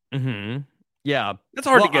 Yeah. That's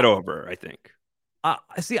hard to get over, I think.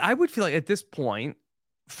 See, I would feel like at this point,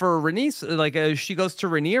 for Rhaenys, she goes to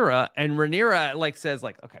Rhaenyra, and Rhaenyra says,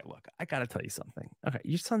 okay, look, I gotta tell you something. Okay,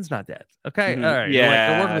 your son's not dead. Okay, all right.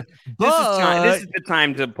 Yeah. This is the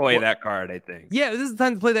time to play that card, I think. Yeah, this is the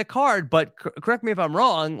time to play that card. But correct me if I'm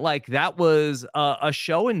wrong. That was a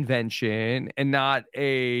show invention and not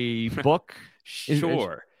a book.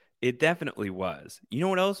 Sure. It definitely was. You know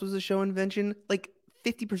what else was a show invention?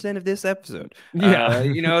 50% of this episode.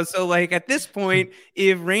 Yeah. So at this point,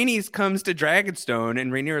 if Rhaenys comes to Dragonstone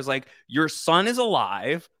and Rhaenyra's like, your son is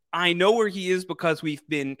alive. I know where he is because we've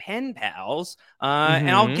been pen pals.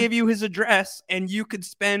 And I'll give you his address, and you could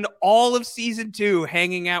spend all of season 2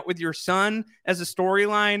 hanging out with your son as a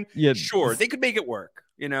storyline. Yeah. Sure. They could make it work,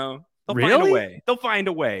 They'll Really? find a way. They'll find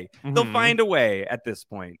a way. They'll find a way at this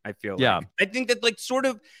point, I feel like. I think that sort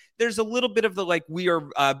of there's a little bit of the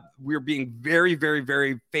we're being very, very,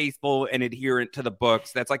 very faithful and adherent to the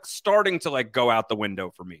books. That's starting to go out the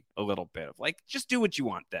window for me a little bit of just do what you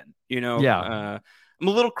want then, Yeah. I'm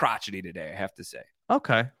a little crotchety today, I have to say.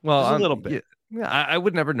 Okay. Well, just a little bit. Yeah, I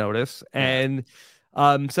would never notice. And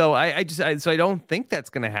so I don't think that's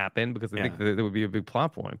going to happen because I think that would be a big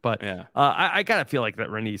plot point. But I kind of feel like that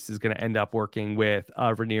Rhaenys is going to end up working with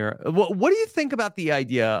Rhaenyra. What do you think about the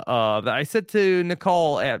idea of that? I said to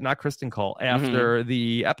Nicole, not Kristen Cole, after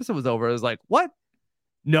the episode was over, I was like, what?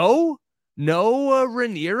 No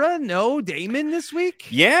Rhaenyra, no Daemon this week?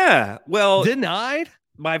 Yeah. Well, denied.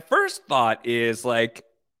 My first thought is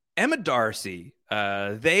Emma Darcy.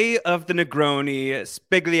 They of the Negroni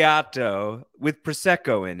Spigliato with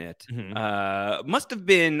Prosecco in it must have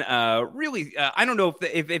been really, I don't know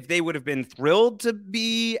if they would have been thrilled to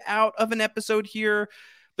be out of an episode here,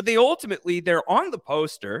 but they're on the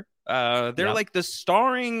poster. They're the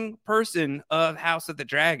starring person of House of the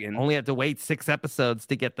Dragon. Only had to wait 6 episodes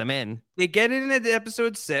to get them in. They get in at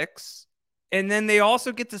episode 6, and then they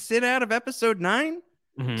also get to sit out of episode 9.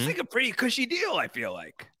 It's a pretty cushy deal, I feel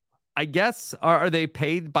like. I guess are they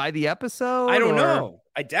paid by the episode? I don't know.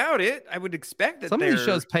 I doubt it. I would expect that some of these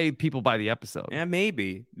shows pay people by the episode. Yeah,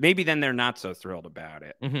 maybe then they're not so thrilled about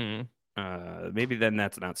it. Maybe then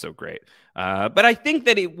that's not so great. But I think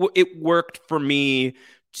that it worked for me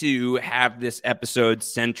to have this episode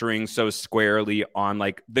centering so squarely on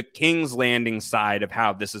the King's Landing side of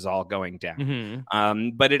how this is all going down.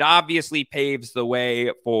 But it obviously paves the way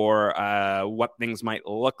for what things might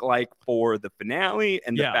look like for the finale,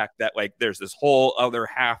 and the fact that there's this whole other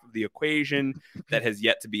half of the equation that has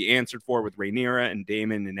yet to be answered for with Rhaenyra and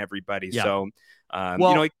Daemon and everybody. So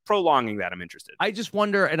Like prolonging that, I'm interested. I just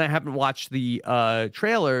wonder, and I haven't watched the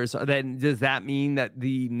trailers, then does that mean that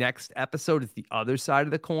the next episode is the other side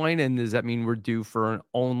of the coin? And does that mean we're due for an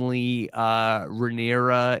only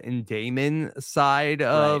Rhaenyra and Daemon side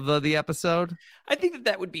of the episode? I think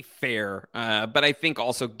that would be fair. But I think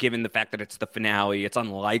also, given the fact that it's the finale, it's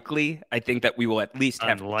unlikely. I think that we will at least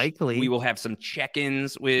we will have some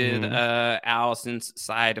check-ins with Alicent's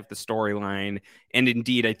side of the storyline. And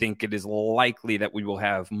indeed, I think it is likely that we will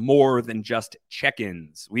have more than just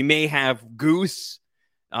check-ins. We may have Goose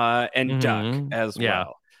and Duck as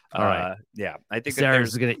well. All right. I think Viserys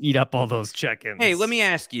is going to eat up all those check-ins. Hey, let me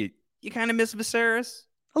ask you. You kind of miss Viserys?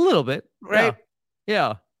 A little bit. Right?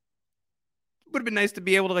 Yeah. Would have been nice to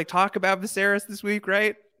be able to talk about Viserys this week,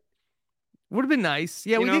 right? Would have been nice.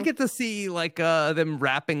 Yeah, we did get to see them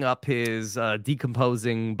wrapping up his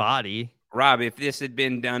decomposing body. Rob, if this had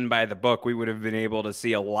been done by the book, we would have been able to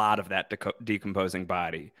see a lot of that decomposing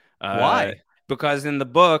body. Why? Because in the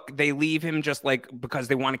book, they leave him just because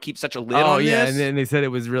they want to keep such a lid on this. And then they said it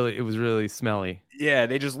was really smelly. Yeah,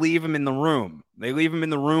 they just leave him in the room. They leave him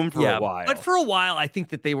in the room for a while. But for a while, I think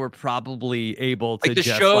that they were probably able to the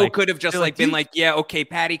show could have just been okay,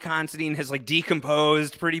 Paddy Considine has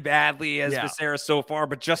decomposed pretty badly as Viserys so far,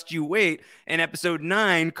 but just you wait. And episode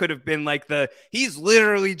 9 could have been he's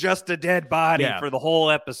literally just a dead body for the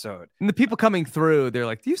whole episode. And the people coming through, they're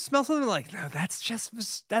like, "Do you smell something?" No, that's just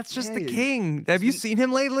the king. Have you seen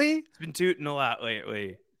him lately? He's been tooting a lot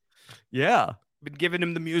lately. Yeah. Been giving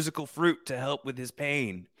him the musical fruit to help with his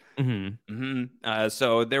pain. Mm-hmm.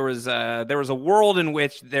 So there was a world in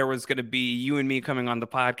which there was going to be you and me coming on the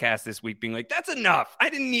podcast this week being that's enough. I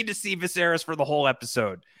didn't need to see Viserys for the whole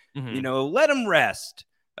episode. Let him rest.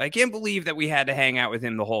 I can't believe that we had to hang out with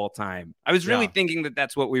him the whole time. I was really thinking that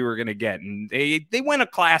that's what we were going to get. And they went a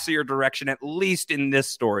classier direction, at least in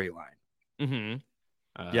this storyline.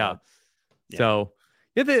 So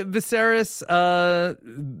the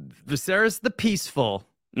Viserys the peaceful.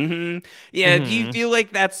 Do you feel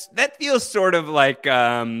like that feels sort of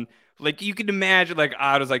you could imagine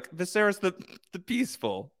I was Viserys the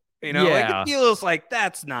peaceful, it feels like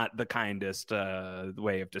that's not the kindest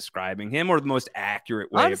way of describing him or the most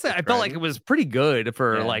accurate way. Honestly, I felt like it was pretty good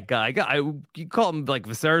for you call him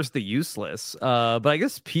Viserys the useless, but I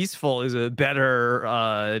guess peaceful is a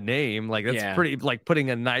better name. That's pretty putting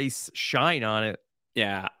a nice shine on it.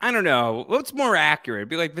 Yeah, I don't know what's more accurate.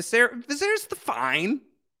 It'd be Viserys the fine.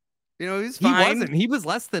 He's fine. He wasn't. He was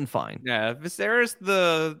less than fine. Yeah, Viserys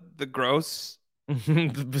the gross.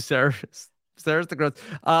 Viserys the gross.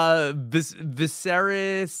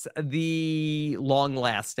 Viserys the long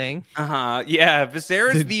lasting. Yeah,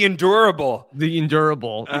 Viserys the endurable. The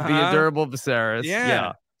endurable. The endurable Viserys.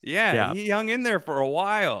 Yeah. He hung in there for a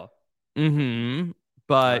while.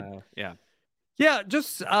 But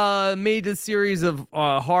just made a series of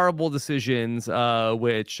horrible decisions,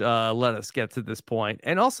 which let us get to this point,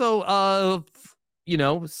 and also,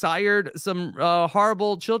 sired some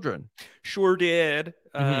horrible children. Sure did.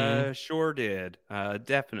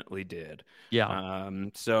 Definitely did. Yeah.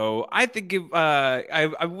 So I think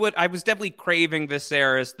I was definitely craving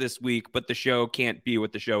Viserys this week, but the show can't be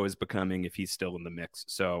what the show is becoming if he's still in the mix.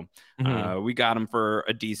 So we got him for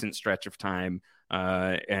a decent stretch of time.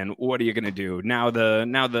 And what are you going to do now?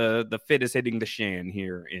 The fit is hitting the shan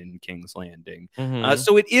here in King's Landing.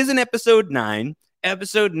 So it is an episode 9.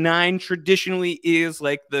 Episode 9 traditionally is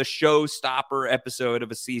the showstopper episode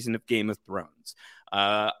of a season of Game of Thrones.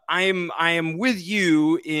 I am with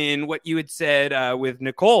you in what you had said with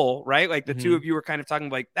Nicole, right? The two of you were kind of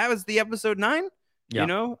talking that was the episode 9.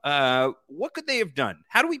 Yeah. What could they have done?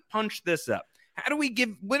 How do we punch this up?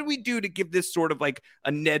 What do we do to give this sort of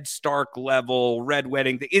a Ned Stark level Red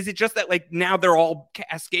Wedding thing? Is it just that now they're all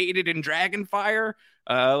cascaded in dragon fire?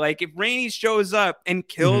 If Rhaenys shows up and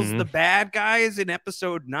kills the bad guys in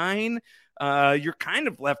episode 9, you're kind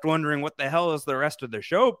of left wondering what the hell is the rest of the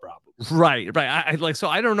show, probably. Right. So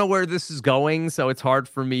I don't know where this is going, so it's hard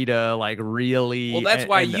for me to really. Well, that's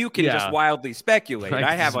why you can just wildly speculate.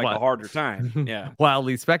 I have a harder time. Yeah,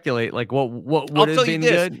 wildly speculate. What would I'll have tell been you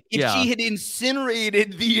this. good? If she had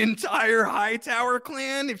incinerated the entire Hightower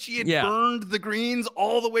clan, if she had burned the Greens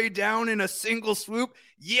all the way down in a single swoop,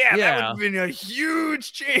 that would have been a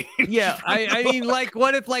huge change. Yeah, I mean,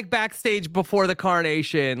 what if backstage before the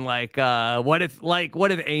coronation, what if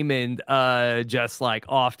Aemond just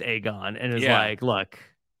offed Aegon and is look,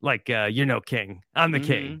 you're no king, I'm the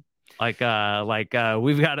king. We've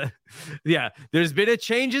got to, there's been a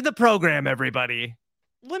change in the program, everybody.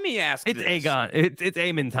 Let me ask it's this. Aegon. It's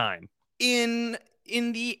Aemond time. In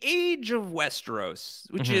in the age of Westeros,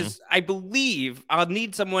 which is, I believe, I'll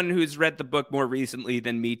need someone who's read the book more recently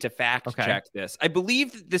than me to fact check this. I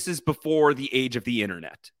believe this is before the age of the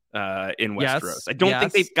internet in Westeros. I don't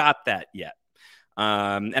think they've got that yet.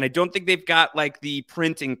 And I don't think they've got like the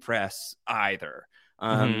printing press either.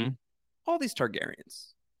 All these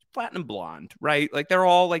Targaryens, platinum blonde, right? Like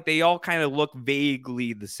they all kind of look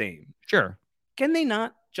vaguely the same. Sure. Can they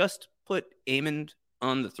not just put Aemond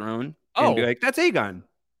on the throne and be like, that's Aegon?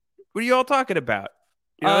 What are you all talking about?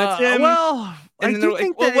 You know, it's him. Well, and then they're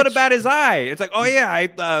like, well, what about his eye? It's like, oh yeah,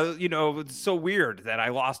 it's so weird that I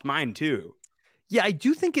lost mine too. Yeah, I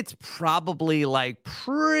do think it's probably like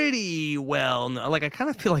pretty well. Like I kind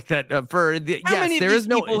of feel like that for the How many of these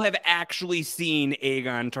people have actually seen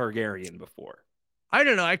Aegon Targaryen before? I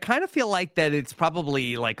don't know. I kind of feel like that it's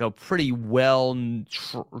probably like a pretty well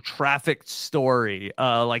trafficked story.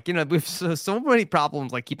 Like, you know, we've so many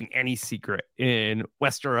problems like keeping any secret in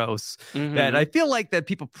Westeros that I feel like that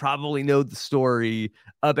people probably know the story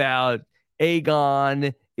about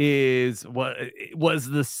Aegon is what was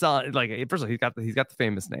the son. Like, first of all, he's got the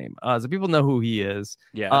famous name. So people know who he is.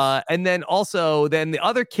 Yes. And then also the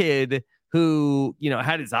other kid who, you know,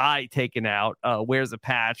 had his eye taken out, wears a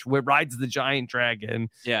patch, rides the giant dragon.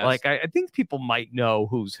 Yeah. Like, I think people might know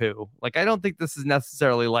who's who. Like, I don't think this is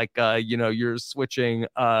necessarily like, you're switching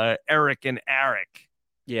Eric and Eric.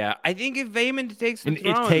 Yeah. I think if Aemond takes the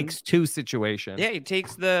throne, it takes two situations. Yeah. It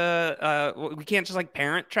takes we can't just like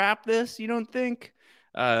parent trap this. You don't think?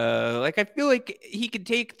 Like, I feel like he could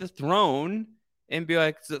take the throne and be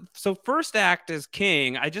like, so first act as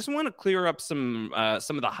king, I just want to clear up some of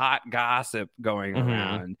the hot gossip going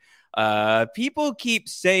around. People keep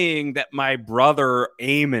saying that my brother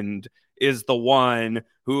Aemond is the one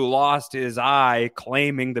who lost his eye,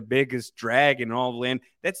 claiming the biggest dragon in all the land.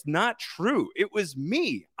 That's not true. It was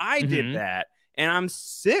me. I did that. And I'm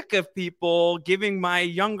sick of people giving my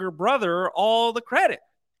younger brother all the credit.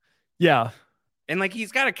 Yeah. And like,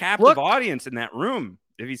 he's got a captive audience in that room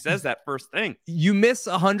if he says that first thing. You miss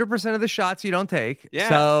 100% of the shots you don't take. Yeah.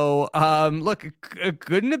 So, look, it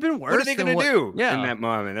couldn't have been worse. What are they going to do in Yeah. that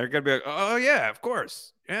moment? They're going to be like, oh, yeah, of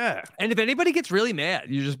course. Yeah. And if anybody gets really mad,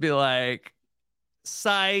 you just be like,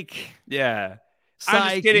 psych. Yeah. Psych,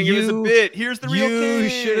 I'm just kidding. It was a bit. Here's the real king. You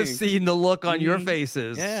should have seen the look on your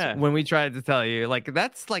faces when we tried to tell you. Like,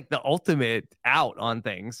 that's like the ultimate out on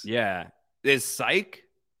things. Yeah. Is psych?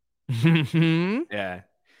 Yeah.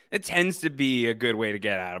 It tends to be a good way to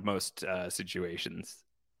get out of most situations.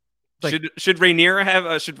 Like, should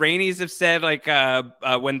Rhaenys have said like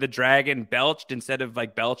when the dragon belched, instead of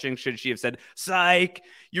like belching, should she have said, psych,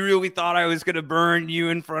 you really thought I was gonna burn you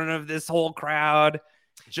in front of this whole crowd?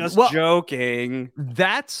 Just joking.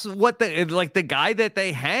 That's what the guy that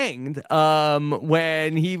they hanged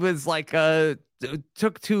when he was like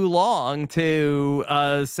took too long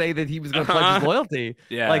to say that he was gonna pledge his loyalty.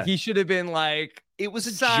 Yeah, like he should have been like, it was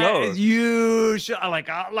a joke. You should I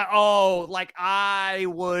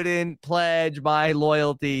wouldn't pledge my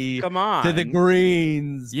loyalty to the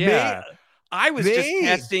Greens. Yeah. I was just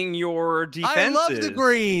testing your defenses. I love the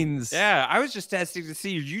Greens. Yeah, I was just testing to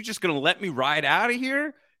see, are you just going to let me ride out of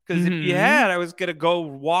here? Because if you had, I was going to go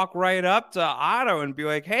walk right up to Otto and be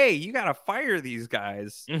like, hey, you got to fire these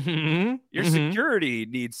guys. Your security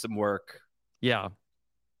needs some work. Yeah.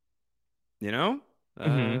 You know?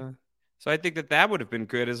 So I think that would have been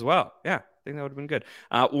good as well. Yeah, I think that would have been good.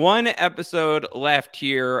 One episode left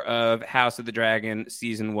here of House of the Dragon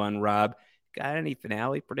Season 1, Rob. Got any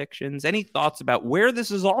finale predictions? Any thoughts about where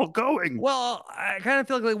this is all going? Well, I kind of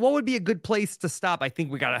feel like what would be a good place to stop? I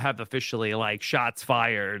think we got to have officially like shots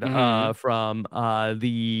fired from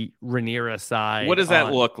the Rhaenyra side. What does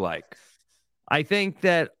that look like? I think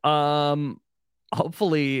that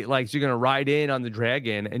hopefully like you're going to ride in on the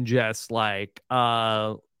dragon and just like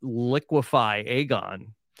liquefy Aegon.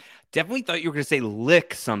 Definitely thought you were going to say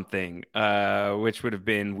lick something, which would have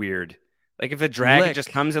been weird. Like if a dragon just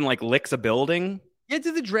comes and like licks a building. Yeah,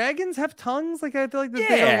 do the dragons have tongues? Like I feel like they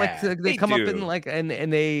don't like they come up and like and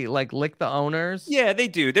they like lick the owners. Yeah, they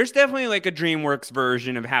do. There's definitely like a DreamWorks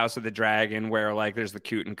version of House of the Dragon where like there's the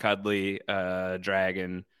cute and cuddly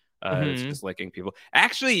dragon that's just licking people.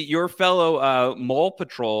 Actually, your fellow Mole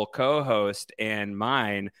Patrol co-host and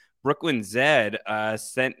mine, Brooklyn Zed,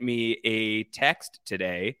 sent me a text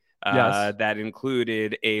today that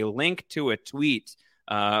included a link to a tweet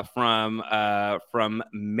from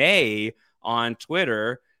May on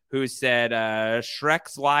Twitter, who said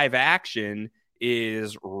Shrek's live action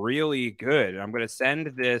is really good. I'm going to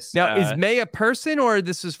send this. Now, is May a person, or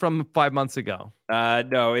this is from 5 months ago?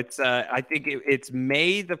 No, it's I think it's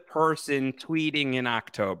May the person tweeting in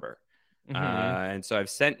October. And so I've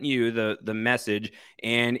sent you the message,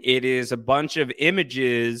 and it is a bunch of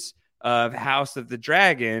images of House of the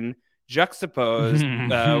Dragon juxtaposed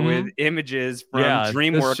with images from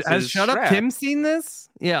DreamWorks. Has Shut Up Tim seen this?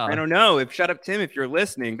 Yeah. I don't know. If Shut Up Tim, if you're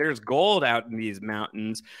listening, there's gold out in these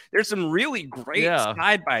mountains. There's some really great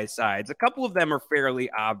side-by-sides. A couple of them are fairly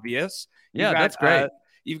obvious. That's great.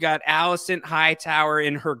 You've got Alicent Hightower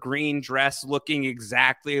in her green dress looking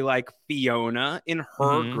exactly like Fiona in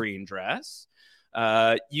her green dress.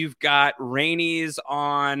 You've got Rhaenys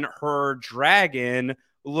on her dragon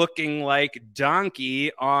looking like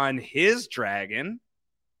Donkey on his dragon.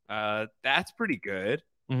 That's pretty good.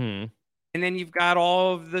 And then you've got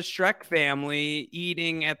all of the Shrek family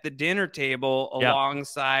eating at the dinner table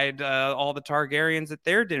alongside all the Targaryens at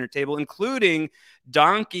their dinner table, including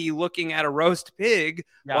Donkey looking at a roast pig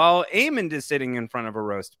while Aemond is sitting in front of a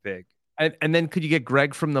roast pig. And then could you get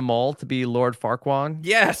Greg from the Mole to be Lord Farquaad?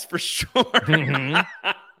 Yes, for sure.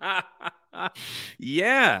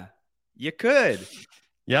 Yeah, you could.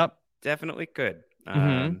 Yep. Definitely could.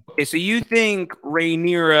 Okay, so you think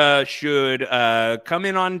Rhaenyra should come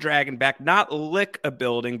in on Dragonback, not lick a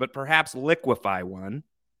building, but perhaps liquefy one?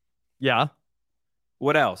 Yeah.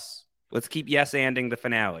 What else? Let's keep yes-anding the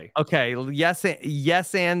finale. Okay,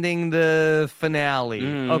 yes-anding the finale.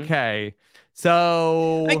 Okay,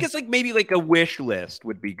 so I guess maybe a wish list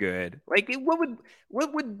would be good. What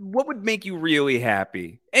would make you really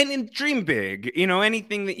happy? And dream big.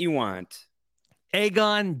 Anything that you want.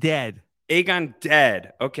 Aegon dead.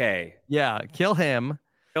 Okay. Yeah, kill him.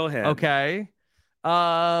 Okay.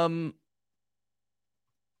 I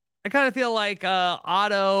kind of feel like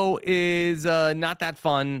Otto is not that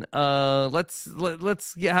fun. Let's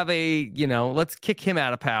have let's kick him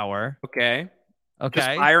out of power. Okay. Just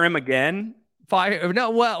fire him again.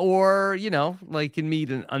 Or can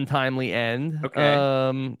meet an untimely end.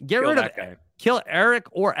 Okay. Kill Eric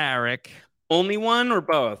or Arik. Only one or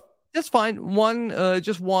both? That's fine.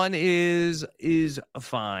 Just one is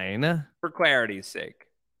fine. For clarity's sake.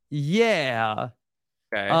 Yeah.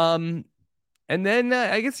 Okay. And then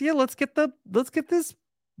I guess let's get this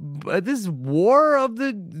war of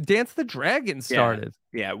the Dance of the Dragon started.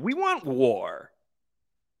 Yeah, we want war.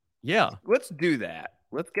 Yeah. Let's do that.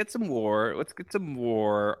 Let's get some war. Let's get some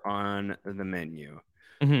war on the menu.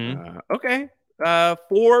 Okay.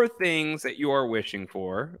 4 things that you are wishing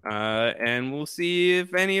for, and we'll see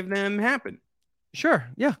if any of them happen. Sure.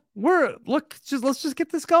 Yeah. Let's just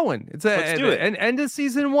get this going. Let's do it. End of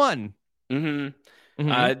season 1. Do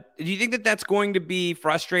you think that that's going to be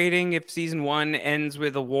frustrating if season 1 ends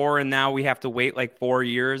with a war and now we have to wait 4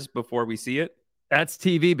 years before we see it? That's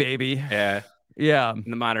TV, baby. Yeah. In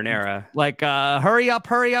the modern era. Hurry up.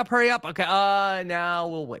 Okay. Now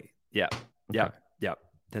we'll wait. Yeah. Okay. Yep.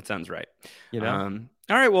 That sounds right. All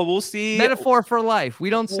right. Well, we'll see. Metaphor for life. We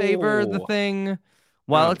don't savor the thing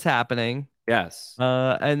while it's happening. Yes.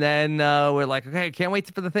 And then we're like, okay, can't wait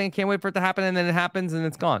for the thing. Can't wait for it to happen. And then it happens and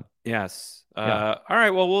it's gone. Yes. All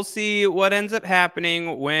right. Well, we'll see what ends up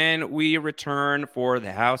happening when we return for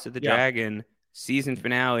the House of the Dragon season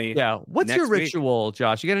finale. Yeah. What's your ritual,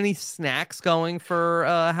 Josh? You got any snacks going for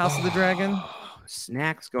House of the Dragon?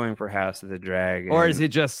 Snacks going for House of the Dragon, or is it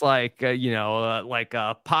just like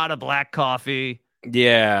a pot of black coffee?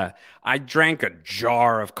 Yeah, I drank a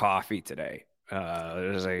jar of coffee today.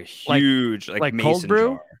 There's a huge like Mason cold brew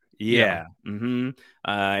jar. Yeah.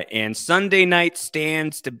 And Sunday night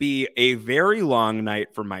stands to be a very long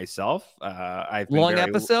night for myself. I've been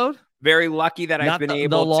episode. Very lucky that I've been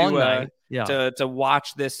able to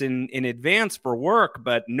watch this in advance for work,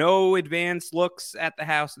 but no advance looks at the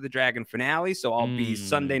House of the Dragon finale. So I'll be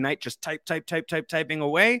Sunday night just typing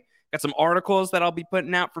away. Got some articles that I'll be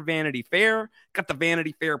putting out for Vanity Fair. Got the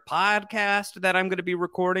Vanity Fair podcast that I'm going to be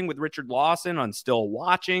recording with Richard Lawson on Still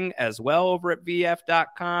Watching as well over at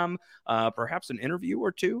VF.com. Perhaps an interview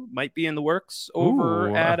or two might be in the works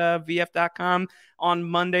over at VF.com on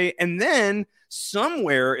Monday. And then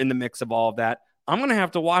somewhere in the mix of all of that, I'm going to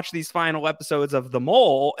have to watch these final episodes of The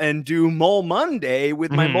Mole and do Mole Monday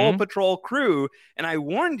with my Mole Patrol crew. And I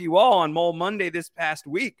warned you all on Mole Monday this past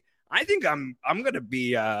week. I think I'm going to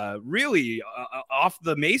be really off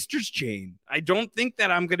the Maester's chain. I don't think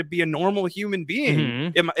that I'm going to be a normal human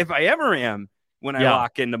being if I ever am when I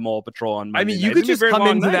lock into Mole Patrol on Monday. I mean, you could just come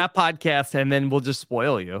into that podcast and then we'll just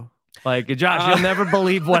spoil you. Like, Josh, you'll never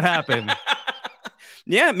believe what happened.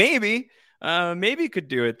 Yeah, maybe. Maybe you could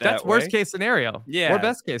do it That's way. Worst case scenario. Yeah. Or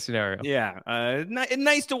best case scenario. Yeah.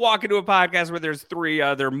 Nice to walk into a podcast where there's 3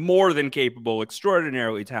 other more than capable,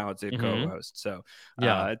 extraordinarily talented co-hosts. So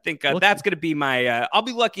I think that's going to be my I'll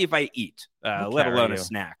be lucky if I eat, let alone a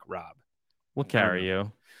snack, Rob. We'll carry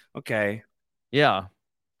you. Okay. Yeah.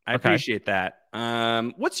 I appreciate that.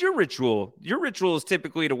 What's your ritual? Your ritual is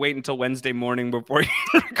typically to wait until Wednesday morning before you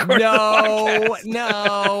record No.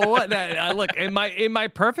 Look, in my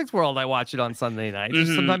perfect world, I watch it on Sunday night.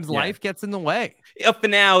 Sometimes life gets in the way. A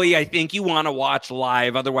finale, I think you want to watch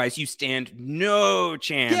live. Otherwise, you stand no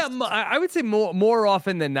chance. Yeah, I would say more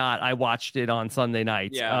often than not, I watched it on Sunday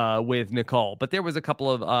night with Nicole. But there was a couple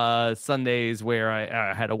of Sundays where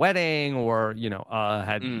I had a wedding or,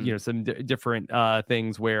 had, some different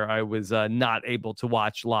things where I was not able to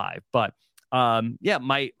watch live. But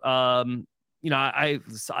Sunday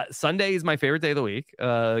is my favorite day of the week. We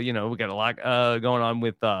got a lot going on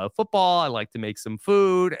with football. I like to make some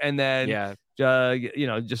food, and then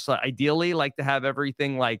just ideally like to have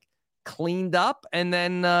everything like cleaned up, and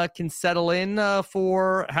then can settle in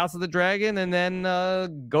for House of the Dragon, and then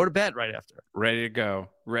go to bed right after. Ready to go.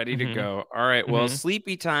 All right. Well,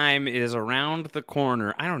 sleepy time is around the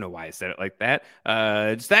corner. I don't know why I said it like that.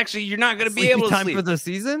 It's actually, you're not going to be able to time sleep for the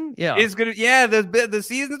season. Yeah, it's gonna. Yeah, the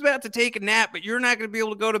season's about to take a nap, but you're not going to be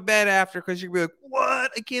able to go to bed after because you're gonna be like,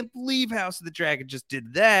 "What? I can't believe House of the Dragon just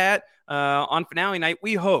did that." On finale night,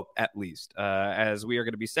 we hope at least, as we are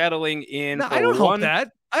going to be settling in. No, I don't hope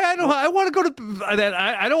that. I don't. I want to go to that.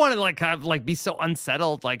 I don't want to be so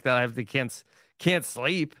unsettled like that. I can't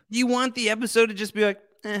sleep. You want the episode to just be like,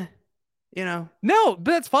 No, but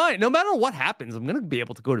that's fine. No matter what happens, I'm gonna be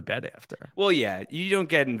able to go to bed after. Well, yeah, you don't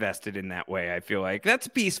get invested in that way. I feel like that's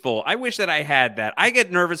peaceful. I wish that I had that. I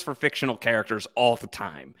get nervous for fictional characters all the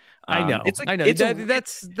time. I know. I know.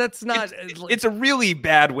 That's not. It's a really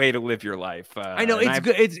bad way to live your life. I know it's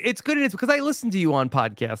good. It's good. It's because I listen to you on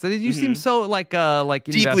podcasts, and you seem so like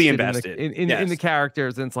deeply invested in the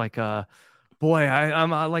characters, and it's like boy,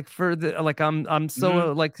 I'm I'm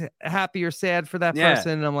so like happy or sad for that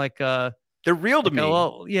person. And I'm like they're real to me.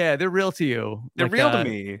 Well, yeah, they're real to you. They're real to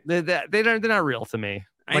me. They're not real to me.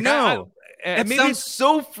 I know. It sounds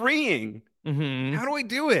so freeing. How do I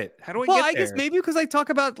do it? How do I get there? I guess maybe because I talk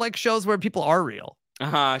about like shows where people are real.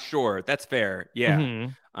 Sure. That's fair. Yeah.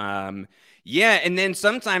 Yeah, and then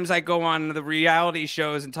sometimes I go on the reality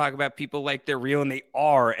shows and talk about people like they're real, and they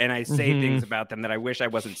are, and I say things about them that I wish I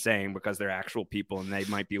wasn't saying because they're actual people and they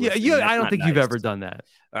might be listening. Yeah, I don't think you've ever done that.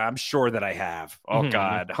 I'm sure that I have. Oh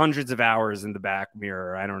God, hundreds of hours in the back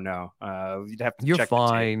mirror. I don't know. You'd have to You're check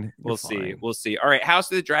fine. We'll see. We'll see. All right, House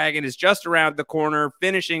of the Dragon is just around the corner,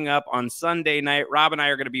 finishing up on Sunday night. Rob and I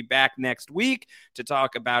are going to be back next week to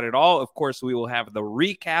talk about it all. Of course, we will have the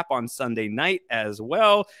recap on Sunday night as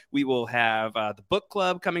well. We will have the book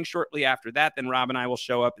club coming shortly after that. Then Rob and I will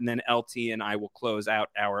show up, and then LT and I will close out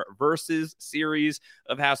our Versus series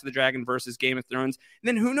of House of the Dragon versus Game of Thrones. And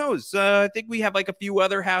then who knows? I think we have like a few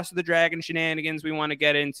other House of the Dragon shenanigans we want to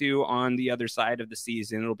get into on the other side of the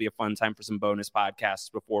season. It'll be a fun time for some bonus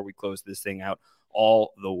podcasts before we close this thing out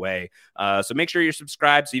all the way. So make sure you're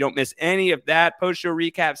subscribed so you don't miss any of that. Post-show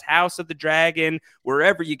recaps, House of the Dragon,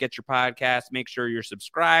 wherever you get your podcast. Make sure you're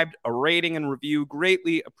subscribed. A rating and review,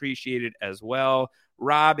 greatly appreciated as well.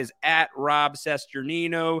 Rob is at Rob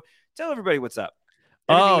Sesternino. Tell everybody what's up.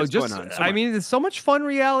 There's so much fun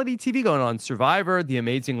reality TV going on. Survivor, The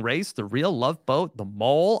Amazing Race, The Real Love Boat, The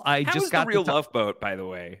Mole. How was The Real Love Boat, by the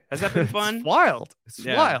way? Has that been fun? It's wild. It's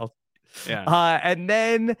wild. Yeah. And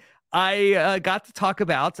then I got to talk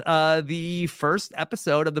about the first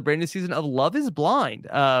episode of the brand new season of Love is Blind,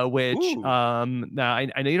 which now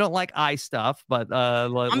I know you don't like eye stuff, but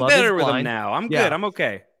I'm Love better is with them now. I'm good. I'm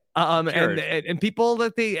okay. And people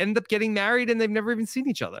that they end up getting married and they've never even seen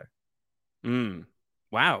each other.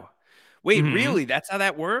 Wow. Wait, really? That's how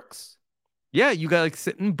that works? Yeah, you got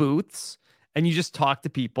sit in booths and you just talk to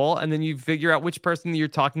people, and then you figure out which person you're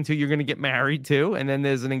talking to you're going to get married to, and then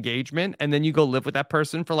there's an engagement, and then you go live with that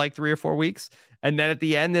person for like 3 or 4 weeks, and then at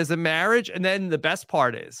the end there's a marriage, and then the best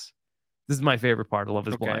part is, this is my favorite part of Love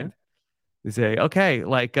is Blind. They say, okay,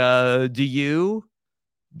 like, do you,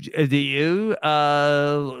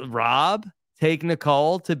 Rob, take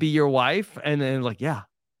Nicole to be your wife? And then like, yeah,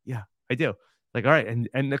 I do. Like, all right,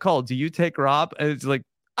 and Nicole, do you take Rob? And it's like,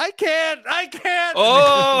 I can't.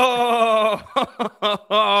 Oh,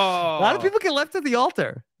 a lot of people get left at the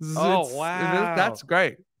altar. Wow, that's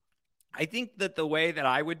great. I think that the way that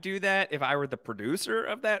I would do that, if I were the producer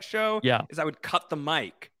of that show, is I would cut the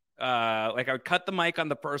mic. Like I would cut the mic on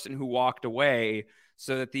the person who walked away,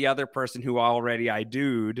 so that the other person who already I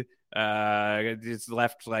do'd is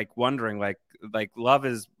left like wondering, like love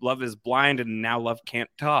is blind, and now love can't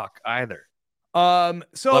talk either. So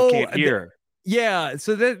love can't hear. Yeah,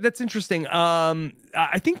 so that's interesting.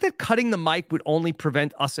 I think that cutting the mic would only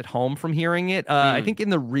prevent us at home from hearing it. I think in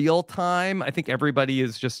the real time, I think everybody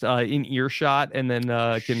is just in earshot and then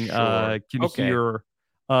can hear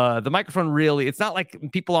the microphone. Really, it's not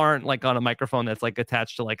like people aren't like on a microphone that's like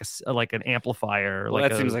attached to like an amplifier. Well,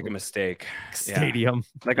 that seems like a mistake. Stadium,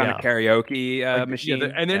 like on a karaoke machine,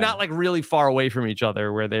 and they're not like really far away from each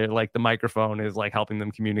other, where they're like the microphone is like helping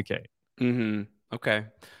them communicate. Mm-hmm. Okay.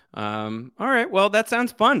 All right. Well, that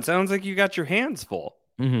sounds fun. Sounds like you got your hands full.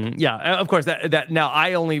 Mm-hmm. Yeah, of course. That now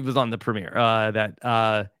I only was on the premiere.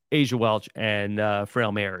 That Asia Welch and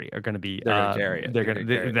Frail Mary are going to be. That's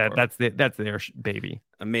their baby.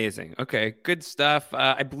 Amazing. Okay, good stuff.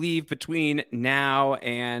 I believe between now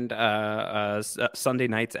and Sunday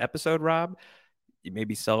night's episode, Rob, you may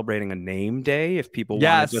be celebrating a name day if people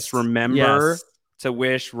want to just remember. Yes. To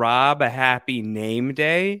wish Rob a happy name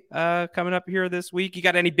day coming up here this week. You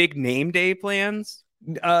got any big name day plans?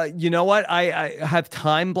 You know what? I have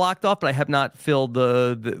time blocked off, but I have not filled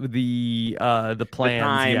the plans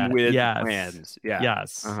time yet. With plans. Yeah.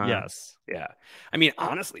 Yes. Uh-huh. Yes. Yeah. I mean,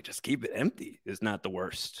 honestly, just keep it empty is not the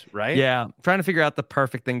worst, right? Yeah. I'm trying to figure out the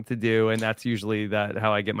perfect thing to do, and that's usually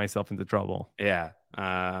how I get myself into trouble. Yeah.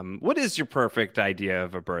 What is your perfect idea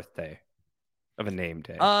of a birthday? Of a name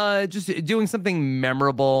day? Just doing something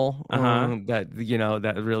memorable that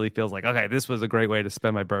that really feels like, okay, this was a great way to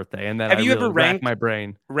spend my birthday. And then have you ever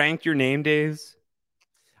ranked your name days?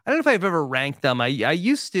 I don't know if I've ever ranked them. I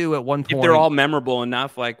used to at one point. If they're all memorable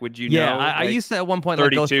enough, like would you know? Yeah, I used to at one point.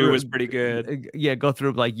 32 go through, was pretty good. Go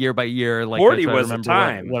through like year by year. Like 40 was the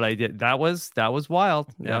time. What I did. That was wild.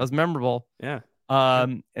 Yeah. That was memorable. Yeah.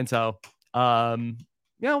 And so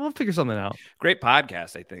yeah, we'll figure something out. Great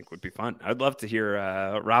podcast, I think, would be fun. I'd love to hear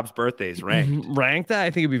Rob's birthdays ranked. Ranked?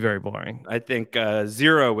 I think it'd be very boring. I think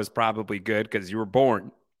 0 was probably good because you were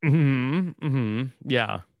born.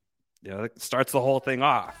 Yeah. It starts the whole thing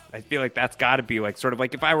off. I feel like that's got to be like sort of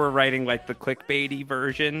like if I were writing like the clickbaity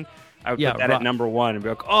version, I would put that at number 1 and be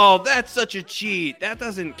like, oh, that's such a cheat. That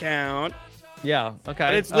doesn't count. Yeah, okay.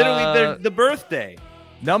 But it's literally the birthday.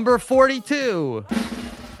 Number 42.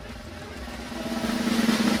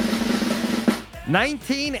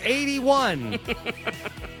 1981.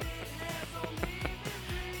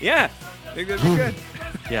 Yeah, I think that'd be good.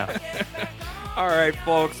 Yeah. All right,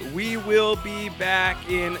 folks, we will be back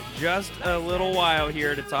in just a little while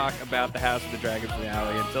here to talk about the House of the Dragon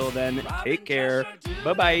finale. Until then, take care.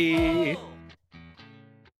 Bye-bye.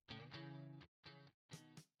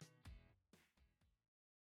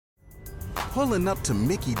 Pulling up to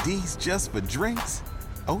Mickey D's just for drinks?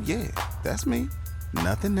 Oh, yeah, that's me.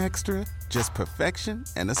 Nothing extra, just perfection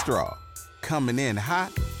and a straw. Coming in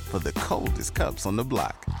hot for the coldest cups on the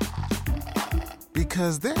block.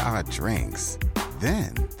 Because there are drinks.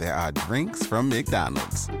 Then there are drinks from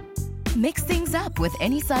McDonald's. Mix things up with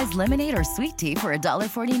any size lemonade or sweet tea for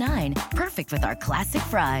 $1.49. Perfect with our classic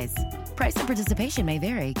fries. Price and participation may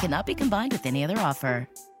vary. Cannot be combined with any other offer.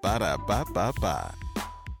 Ba-da-ba-ba-ba.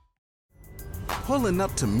 Pulling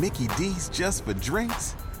up to Mickey D's just for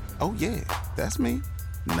drinks? Oh, yeah, that's me.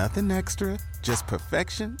 Nothing extra, just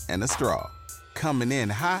perfection and a straw. Coming in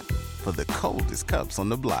hot for the coldest cups on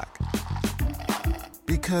the block.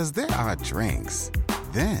 Because there are drinks.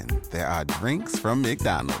 Then there are drinks from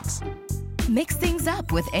McDonald's. Mix things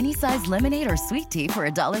up with any size lemonade or sweet tea for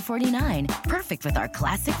 $1.49. Perfect with our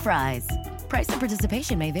classic fries. Price and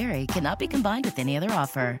participation may vary. Cannot be combined with any other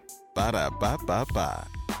offer. Ba-da-ba-ba-ba.